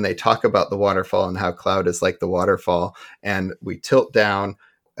 And then they talk about the waterfall and how Cloud is like the waterfall. And we tilt down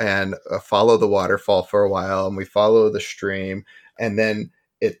and follow the waterfall for a while, and we follow the stream, and then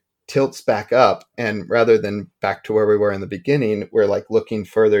it tilts back up. And rather than back to where we were in the beginning, we're like looking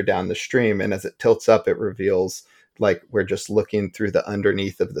further down the stream. And as it tilts up, it reveals like we're just looking through the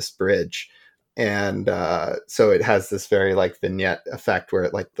underneath of this bridge. And so it has this very like vignette effect where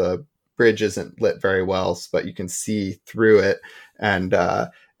it like the bridge isn't lit very well, but you can see through it. And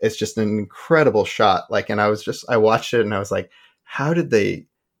it's just an incredible shot. Like, and I watched it and I was like, how did they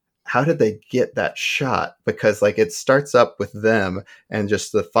get that shot? Because like it starts up with them and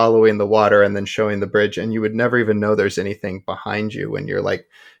just the following the water and then showing the bridge, and you would never even know there's anything behind you when you're like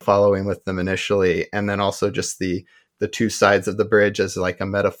following with them initially. And then also just the two sides of the bridge as like a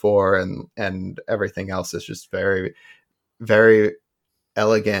metaphor, and everything else is just very, very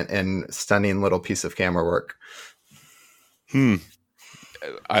elegant and stunning little piece of camera work.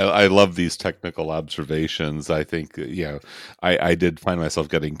 I love these technical observations. I think, I did find myself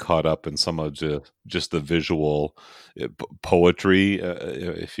getting caught up in some of just the visual poetry,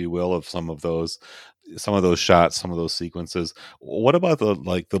 if you will, of some of those shots, some of those sequences. What about the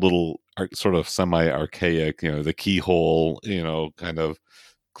little sort of semi-archaic, the keyhole, kind of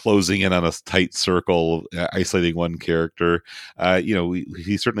closing in on a tight circle, isolating one character?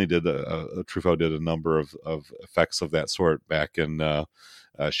 He certainly did. Truffaut did a number of effects of that sort back in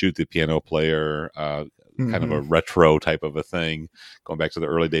Shoot the Piano Player, kind of a retro type of a thing, going back to the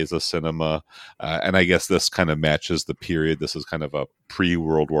early days of cinema. And I guess this kind of matches the period. This is kind of a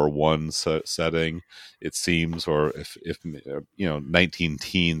pre-World War I setting, it seems, or if 19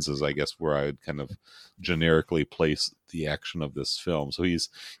 teens is, I guess, where I would kind of generically place the action of this film. So he's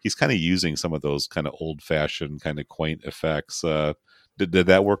kind of using some of those kind of old-fashioned, kind of quaint effects. Did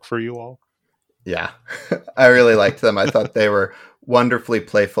that work for you all? Yeah, I really liked them. I thought they were wonderfully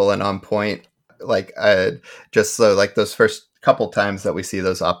playful and on point. Like just so like those first couple times that we see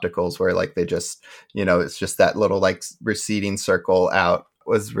those opticals where like they just, it's just that little like receding circle out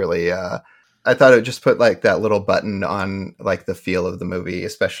was really, I thought it just put like that little button on like the feel of the movie,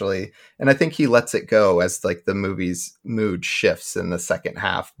 especially. And I think he lets it go as like the movie's mood shifts in the second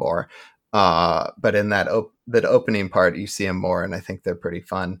half more. But in that that opening part, you see him more, and I think they're pretty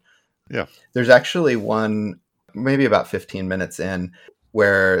fun. Yeah. There's actually one, maybe about 15 minutes in,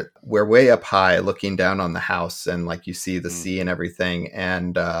 where we're way up high looking down on the house, and like you see the sea and everything.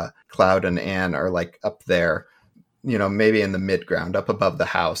 And Cloud and Anne are like up there, maybe in the midground up above the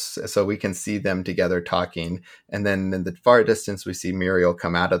house. So we can see them together talking. And then in the far distance, we see Muriel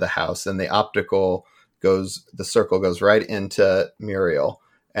come out of the house, and the circle goes right into Muriel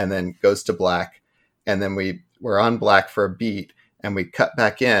and then goes to black. And then we're on black for a beat, and we cut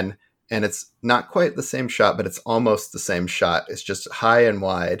back in. And it's not quite the same shot, but it's almost the same shot. It's just high and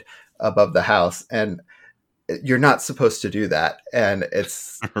wide above the house. And you're not supposed to do that. And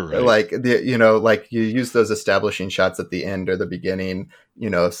it's right. Like, like you use those establishing shots at the end or the beginning,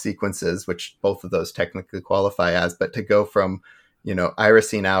 of sequences, which both of those technically qualify as. But to go from,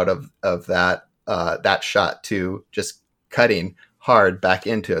 irising out of that shot to just cutting hard back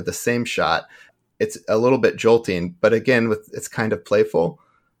into the same shot, it's a little bit jolting. But again, it's kind of playful.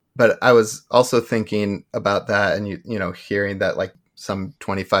 But I was also thinking about that, and hearing that like some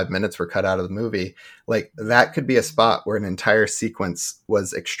 25 minutes were cut out of the movie, like that could be a spot where an entire sequence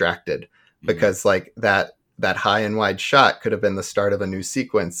was extracted, because like that high and wide shot could have been the start of a new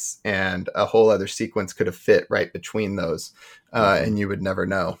sequence, and a whole other sequence could have fit right between those, and you would never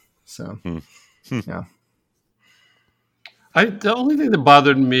know. So, yeah. The only thing that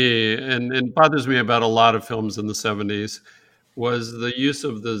bothered me, and it bothers me about a lot of films in the 70s, was the use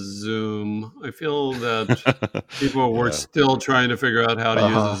of the zoom. I feel that people were still trying to figure out how to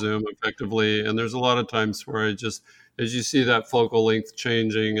use the zoom effectively. And there's a lot of times where as you see that focal length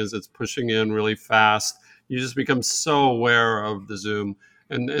changing, as it's pushing in really fast, you just become so aware of the zoom.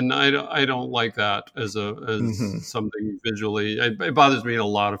 And I don't like that as something visually. It bothers me in a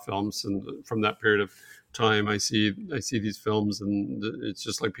lot of films, and from that period of time, I see these films, and it's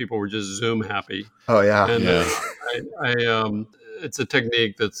just like people were just zoom happy. Oh yeah, and it's a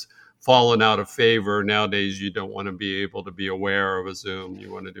technique that's fallen out of favor nowadays. You don't want to be able to be aware of a zoom.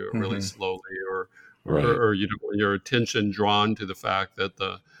 You want to do it really slowly, or you don't want your attention drawn to the fact that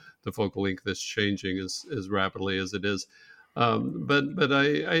the focal length is changing as rapidly as it is. But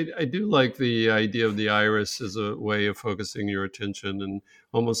I do like the idea of the iris as a way of focusing your attention, and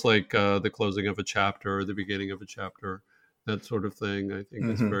almost like the closing of a chapter or the beginning of a chapter, that sort of thing. I think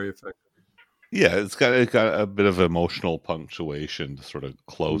is very effective. Yeah, it's got a bit of emotional punctuation to sort of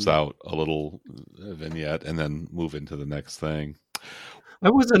close out a little vignette and then move into the next thing. I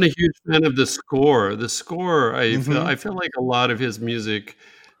wasn't a huge fan of the score. The score, Mm-hmm. I feel like a lot of his music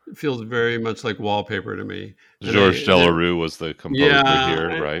feels very much like wallpaper to me. And Georges Delerue was the composer yeah,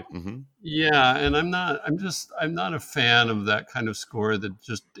 here, right? Mm-hmm. yeah, and I'm not a fan of that kind of score that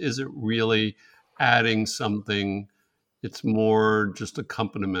just isn't really adding something. It's more just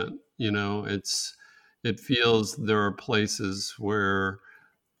accompaniment, it feels there are places where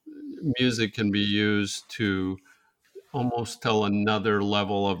music can be used to almost tell another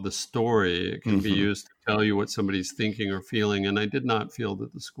level of the story. It can be Mm-hmm. used to tell you what somebody's thinking or feeling, and I did not feel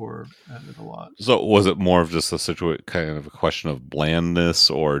that the score added a lot. So was it more of just kind of a question of blandness,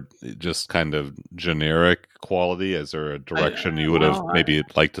 or just kind of generic quality? Is there a direction you would have Well, maybe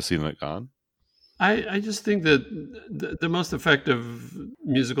liked to see it gone? I just think that the most effective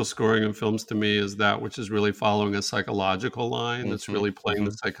musical scoring in films to me is that which is really following a psychological line, that's Mm-hmm. really playing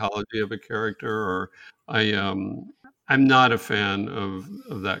the Mm-hmm. psychology of a character. Or I I'm not a fan of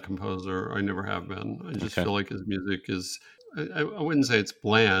that composer. I never have been. I just Okay. feel like his music is, I wouldn't say it's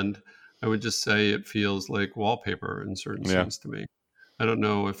bland. I would just say it feels like wallpaper in certain Yeah. scenes to me. I don't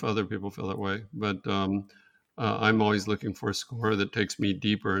know if other people feel that way, but I'm always looking for a score that takes me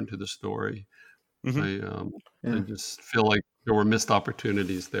deeper into the story. Mm-hmm. I Yeah. just feel like there were missed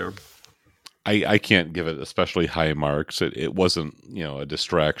opportunities there. I can't give it especially high marks. It wasn't, a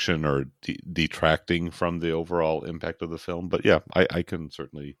distraction or detracting from the overall impact of the film. But yeah, I can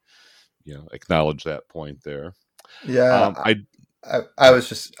certainly, acknowledge that point there. Yeah, I I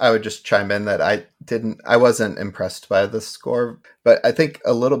would just chime in that I wasn't impressed by the score, but I think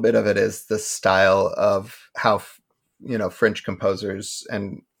a little bit of it is the style of how, French composers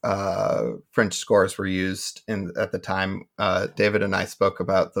and French scores were used at the time. David and I spoke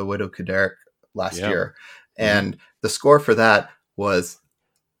about The Widow Kuderk last Yeah. year, and the score for that was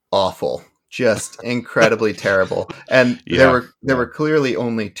awful, just incredibly terrible. And Yeah, there were clearly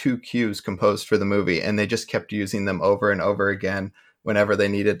only 2 cues composed for the movie, and they just kept using them over and over again whenever they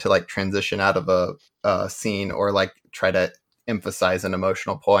needed to like transition out of a scene or like try to emphasize an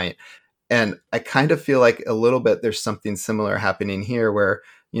emotional point. And I kind of feel like a little bit there's something similar happening here where,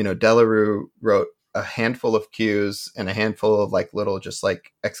 Delarue wrote a handful of cues and a handful of like little just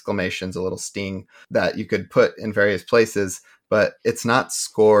like exclamations, a little sting that you could put in various places, but it's not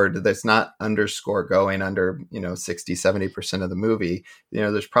scored. There's not underscore going under, 60, 70% of the movie.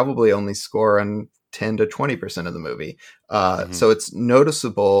 There's probably only score on 10 to 20% of the movie. So it's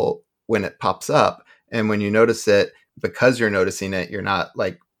noticeable when it pops up. And when you notice it, because you're noticing it, you're not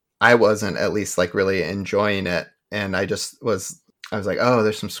like, I wasn't at least like really enjoying it. And I was like, oh,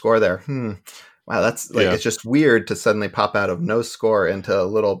 there's some score there. Wow, that's like, Yeah. it's just weird to suddenly pop out of no score into a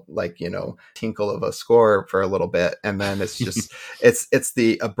little like, tinkle of a score for a little bit. And then it's just, it's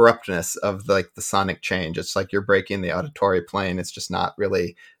the abruptness of like the sonic change. It's like you're breaking the auditory plane. It's just not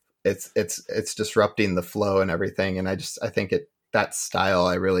really, it's disrupting the flow and everything. And I think that style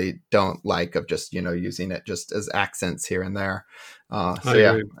I really don't like, of just, using it just as accents here and there. So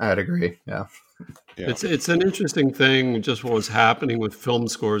yeah, I'd agree. Yeah. Yeah. It's an interesting thing, just what was happening with film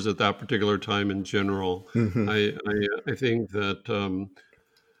scores at that particular time in general. Mm-hmm. I think that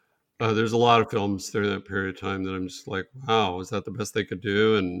there's a lot of films during that period of time that I'm just like, wow, is that the best they could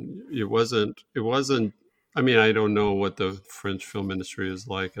do? And it wasn't. I mean, I don't know what the French film industry is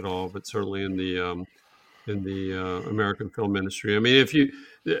like at all, but certainly in the American film industry, I mean, if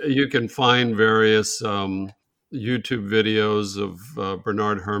you can find various YouTube videos of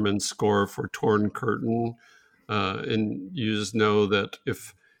Bernard Herrmann's score for Torn Curtain, and you just know that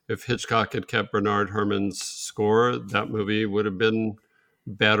if Hitchcock had kept Bernard Herrmann's score, that movie would have been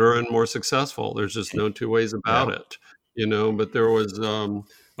better and more successful. There's just no two ways about it, But there was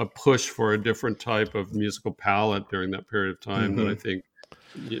a push for a different type of musical palette during that period of time that I think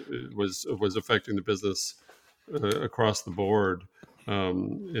was affecting the business across the board.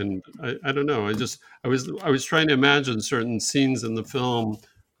 And I don't know. I was trying to imagine certain scenes in the film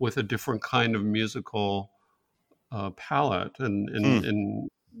with a different kind of musical palette, and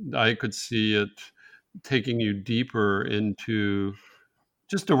I could see it taking you deeper into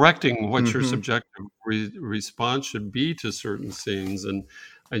just directing what your subjective response should be to certain scenes. And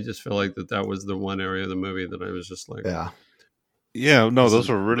I just feel like that was the one area of the movie that I was just like, Yeah, no, this those is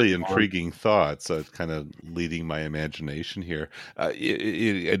were really really fun. intriguing thoughts. Kind of leading my imagination here.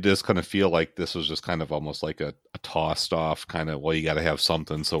 It does kind of feel like this was just kind of almost like a tossed off kind of, well, you got to have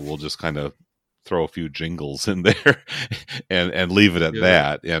something, so we'll just kind of throw a few jingles in there and leave it at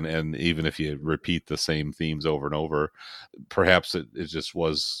that. And even if you repeat the same themes over and over, perhaps it just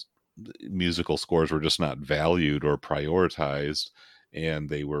was musical scores were just not valued or prioritized, and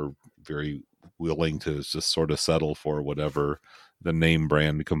they were very willing to just sort of settle for whatever the name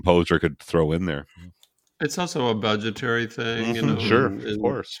brand composer could throw in there. It's also a budgetary thing, Sure, and of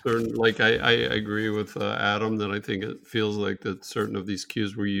course. certain, like I agree with Adam that I think it feels like that certain of these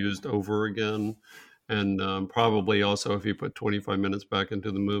cues were used over again, and probably also if you put 25 minutes back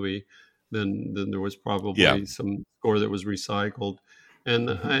into the movie, then there was probably some score that was recycled, and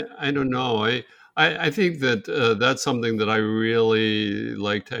I don't know, I think that that's something that I really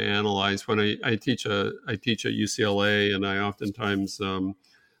like to analyze when I teach I teach at UCLA, and I oftentimes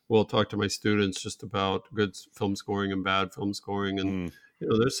will talk to my students just about good film scoring and bad film scoring, and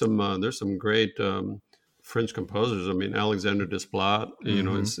there's some great French composers. I mean, Alexander Desplat,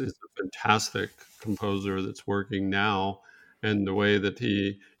 is a fantastic composer that's working now, and the way that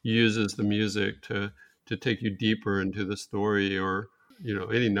he uses the music to take you deeper into the story, or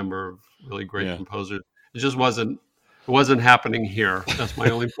any number of really great composers. It just wasn't happening here. That's my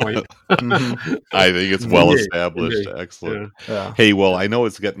only point. I think it's well established. Excellent. Yeah. Hey, well, I know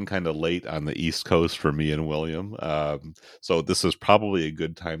it's getting kind of late on the East Coast for me and William. So this is probably a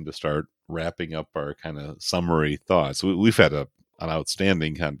good time to start wrapping up our kind of summary thoughts. We've had an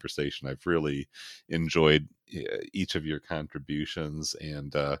outstanding conversation. I've really enjoyed each of your contributions,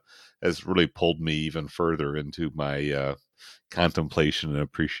 and has really pulled me even further into my contemplation and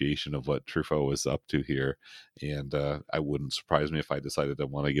appreciation of what Truffaut is up to here. And I wouldn't surprise me if I decided I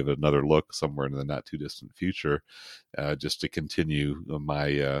want to give it another look somewhere in the not too distant future, just to continue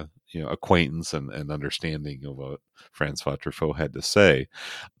my acquaintance and understanding of what Francois Truffaut had to say.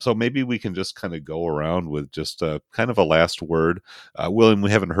 So maybe we can just kind of go around with just kind of a last word. William, we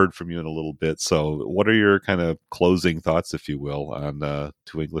haven't heard from you in a little bit, so what are your kind of closing thoughts, if you will, on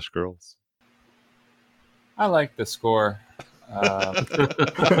Two English Girls? I like the score. I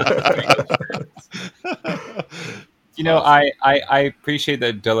appreciate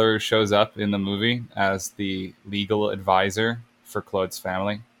that Delarue shows up in the movie as the legal advisor for Claude's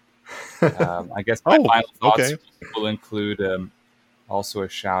family. I guess my final thoughts will include also a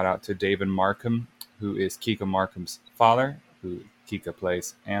shout out to David Markham, who is Kika Markham's father, who Kika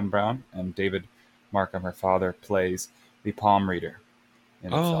plays Anne Brown, and David Markham, her father, plays the palm reader.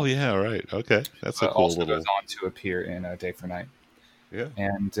 Oh, yeah, right. Okay. That's a cool also little... goes on to appear in Day for Night. Yeah.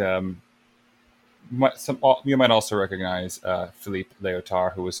 And you might also recognize Philippe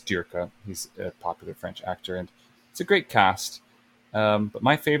Léotard, who was Dirka. He's a popular French actor, and it's a great cast. But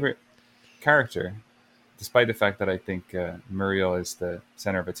my favorite character, despite the fact that I think Muriel is the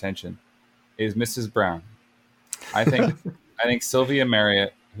center of attention, is Mrs. Brown. I think Sylvia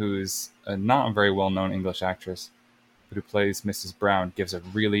Marriott, who's a not very well-known English actress, but who plays Mrs. Brown, gives a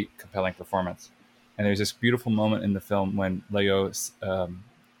really compelling performance. And there's this beautiful moment in the film when Leo's,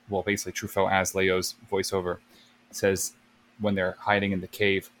 basically Truffaut as Leo's voiceover says when they're hiding in the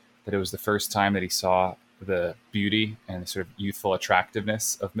cave that it was the first time that he saw the beauty and the sort of youthful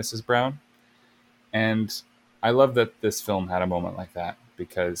attractiveness of Mrs. Brown. And I love that this film had a moment like that,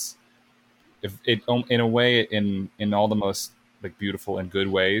 because if it, in a way, in all the most like beautiful and good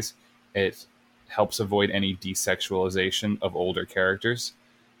ways, it helps avoid any desexualization of older characters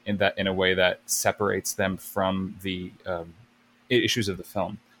in a way that separates them from the issues of the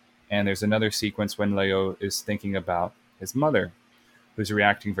film. And there's another sequence when Leo is thinking about his mother, who's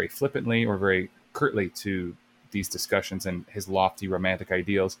reacting very flippantly or very curtly to these discussions and his lofty romantic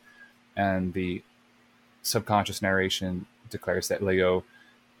ideals. And the subconscious narration declares that Leo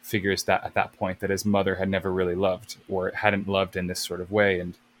figures that at that point that his mother had never really loved, or hadn't loved in this sort of way.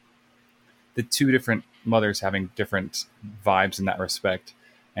 And the two different mothers having different vibes in that respect,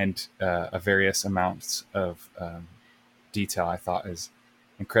 and a various amounts of detail, I thought is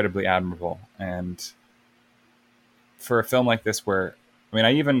incredibly admirable. And for a film like this, where, I mean,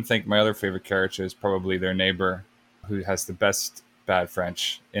 I even think my other favorite character is probably their neighbor, who has the best bad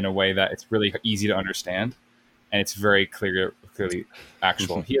French in a way that it's really easy to understand, and it's very clearly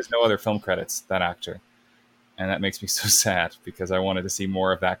actual. He has no other film credits, that actor, and that makes me so sad, because I wanted to see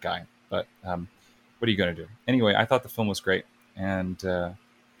more of that guy. But what are you going to do? Anyway, I thought the film was great, and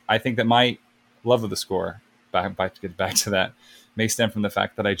I think that my love of the score, to get back to that, may stem from the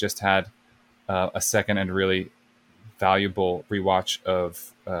fact that I just had a second and really valuable rewatch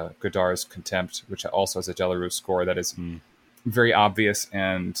of Godard's Contempt, which also has a Delarue score that is very obvious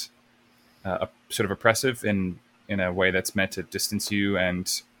and sort of oppressive in a way that's meant to distance you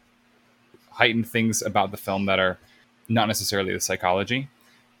and heighten things about the film that are not necessarily the psychology.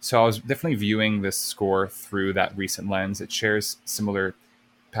 So I was definitely viewing this score through that recent lens. It shares similar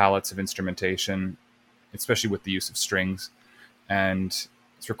palettes of instrumentation, especially with the use of strings. And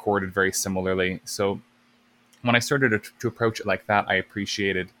It's recorded very similarly. So when I started to approach it like that, I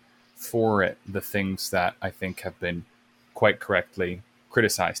appreciated for it the things that I think have been quite correctly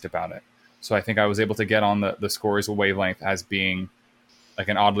criticized about it. So I think I was able to get on the score's wavelength as being like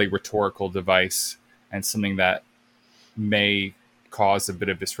an oddly rhetorical device and something that may cause a bit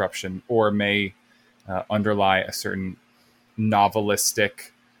of disruption or may underlie a certain novelistic,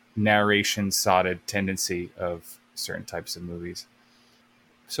 narration-sodded tendency of certain types of movies.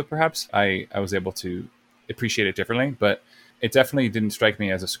 So perhaps I was able to appreciate it differently, but it definitely didn't strike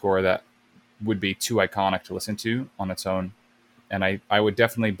me as a score that would be too iconic to listen to on its own. And I would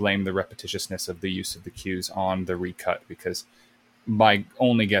definitely blame the repetitiousness of the use of the cues on the recut, because my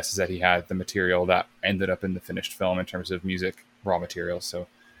only guess is that he had the material that ended up in the finished film in terms of music, raw materials. So,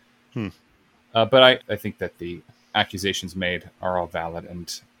 but I think that the accusations made are all valid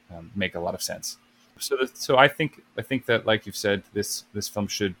and make a lot of sense. So I think that, like you've said, this film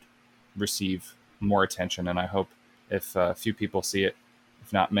should receive more attention, and I hope if a few people see it,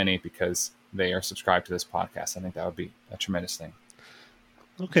 if not many, because they are subscribed to this podcast, I think that would be a tremendous thing.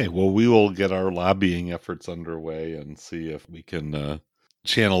 Okay, well, we will get our lobbying efforts underway and see if we can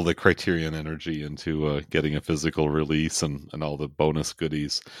channel the Criterion energy into getting a physical release and all the bonus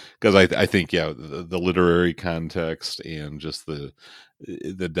goodies. Because I think, yeah, the literary context and just the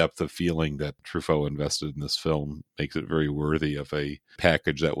depth of feeling that Truffaut invested in this film makes it very worthy of a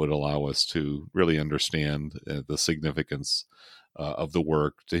package that would allow us to really understand the significance of the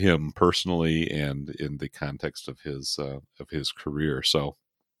work to him personally and in the context of his career. So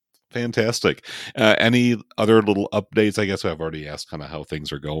fantastic. Any other little updates? I guess I've already asked kind of how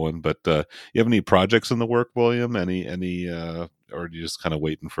things are going, but you have any projects in the work, William? Any or are you just kind of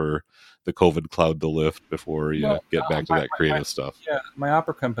waiting for the COVID cloud to lift before you get back to that creative stuff? Yeah, my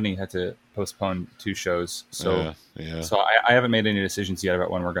opera company had to postpone 2 shows, so yeah. So I haven't made any decisions yet about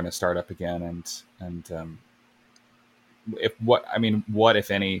when we're going to start up again, and what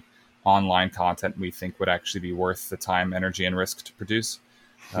if any online content we think would actually be worth the time, energy, and risk to produce.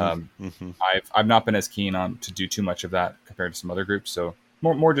 I've not been as keen on to do too much of that compared to some other groups. So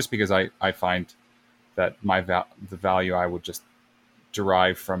more just because I find that the value I would just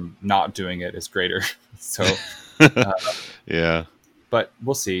derive from not doing it is greater. So yeah, but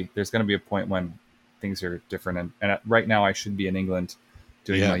we'll see. There's going to be a point when things are different, and right now I should be in England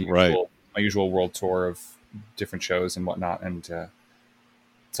doing my usual world tour of different shows and whatnot, and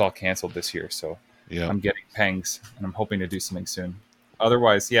it's all canceled this year. So I'm getting pangs, and I'm hoping to do something soon.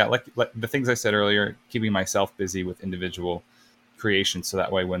 Otherwise, like the things I said earlier, keeping myself busy with individual creations, so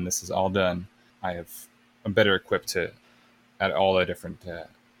that way when this is all done, I'm better equipped at all the different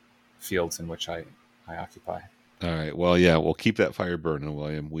fields in which I occupy. All right. Well, yeah, we'll keep that fire burning,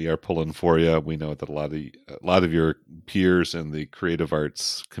 William. We are pulling for you. We know that a lot of your peers in the creative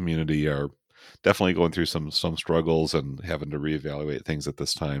arts community are definitely going through some struggles and having to reevaluate things at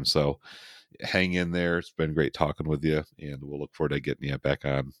this time. So hang in there. It's been great talking with you, and we'll look forward to getting you back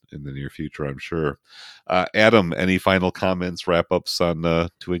on in the near future, I'm sure. Adam, any final comments, wrap-ups on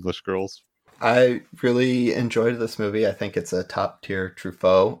Two English Girls? I really enjoyed this movie. I think it's a top-tier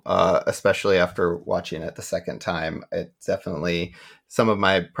Truffaut, especially after watching it the second time. It definitely, some of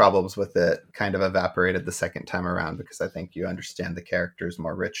my problems with it kind of evaporated the second time around, because I think you understand the characters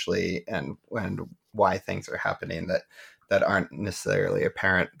more richly and why things are happening that aren't necessarily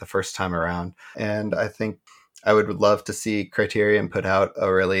apparent the first time around. And I think I would love to see Criterion put out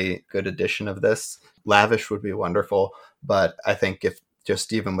a really good edition of this. Lavish would be wonderful, but I think if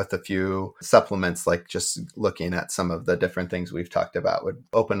just even with a few supplements, like just looking at some of the different things we've talked about, would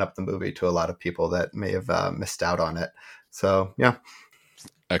open up the movie to a lot of people that may have missed out on it. So, yeah.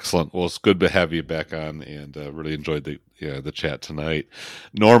 Excellent. Well, it's good to have you back on, and really enjoyed the chat tonight.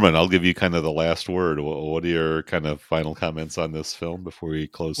 Norman, I'll give you kind of the last word. What are your kind of final comments on this film before we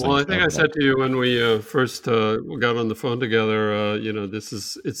close things? Well, I think I said to you when we first got on the phone together,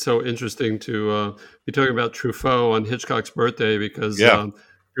 it's so interesting to be talking about Truffaut on Hitchcock's birthday, because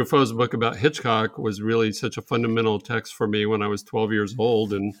Truffaut's book about Hitchcock was really such a fundamental text for me when I was 12 years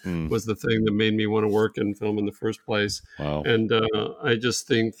old, and was the thing that made me want to work in film in the first place. Wow. And I just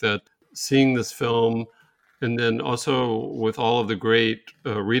think that seeing this film, and then also with all of the great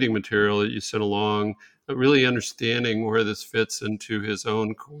reading material that you sent along, really understanding where this fits into his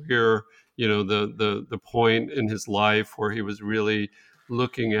own career, the point in his life where he was really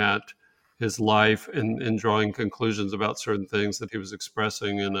looking at his life and drawing conclusions about certain things that he was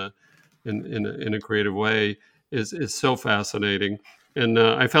expressing in a creative way is so fascinating. And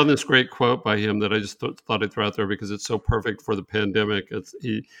I found this great quote by him that I just thought I'd throw out there because it's so perfect for the pandemic.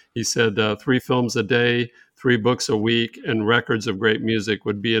 He said, 3 films a day, 3 books a week, and records of great music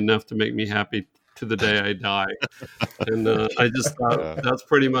would be enough to make me happy to the day I die. And I just thought that's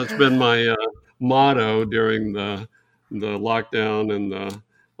pretty much been my motto during the lockdown and the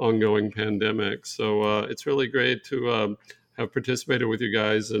ongoing pandemic. So it's really great to have participated with you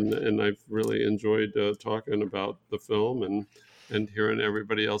guys, and I've really enjoyed talking about the film and hearing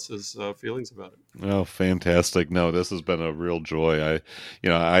everybody else's feelings about it. Oh, fantastic. No, this has been a real joy.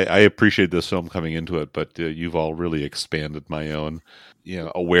 I appreciate this film coming into it, but you've all really expanded my own,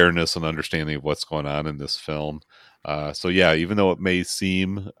 awareness and understanding of what's going on in this film. So yeah, even though it may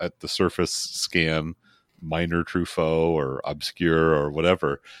seem at the surface scan minor Truffaut or obscure or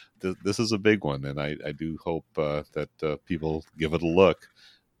whatever, this is a big one. And I do hope that people give it a look.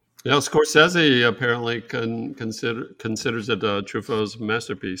 Yeah, Scorsese apparently considers it Truffaut's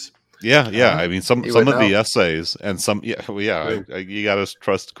masterpiece. Yeah. I mean, some of know. the essays and some, you got to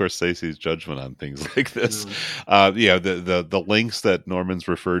trust Scorsese's judgment on things like this. The links that Norman's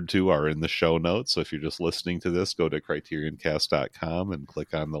referred to are in the show notes. So if you're just listening to this, go to CriterionCast.com and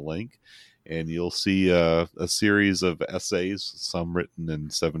click on the link, and you'll see a series of essays, some written in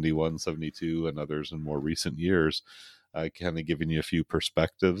 71, 72, and others in more recent years, kind of giving you a few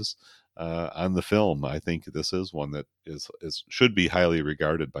perspectives on the film. I think this is one that should be highly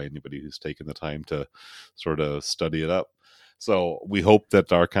regarded by anybody who's taken the time to sort of study it up. So we hope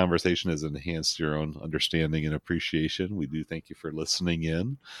that our conversation has enhanced your own understanding and appreciation. We do thank you for listening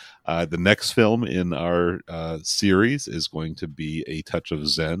in. The next film in our series is going to be A Touch of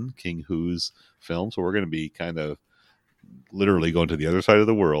Zen, King Hu's film. So we're going to be kind of literally going to the other side of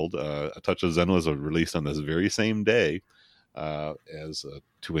the world. A Touch of Zen was released on this very same day as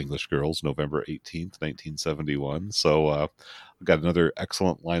Two English Girls, November 18th, 1971. So we've got another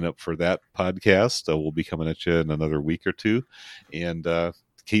excellent lineup for that podcast. We'll be coming at you in another week or two. And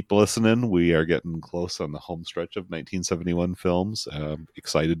keep listening. We are getting close on the home stretch of 1971 films.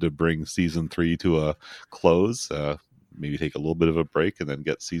 Excited to bring season 3 to a close. Maybe take a little bit of a break and then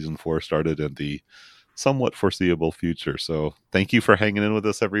get season 4 started in the somewhat foreseeable future. So thank you for hanging in with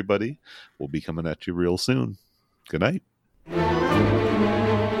us, everybody. We'll be coming at you real soon. Good night.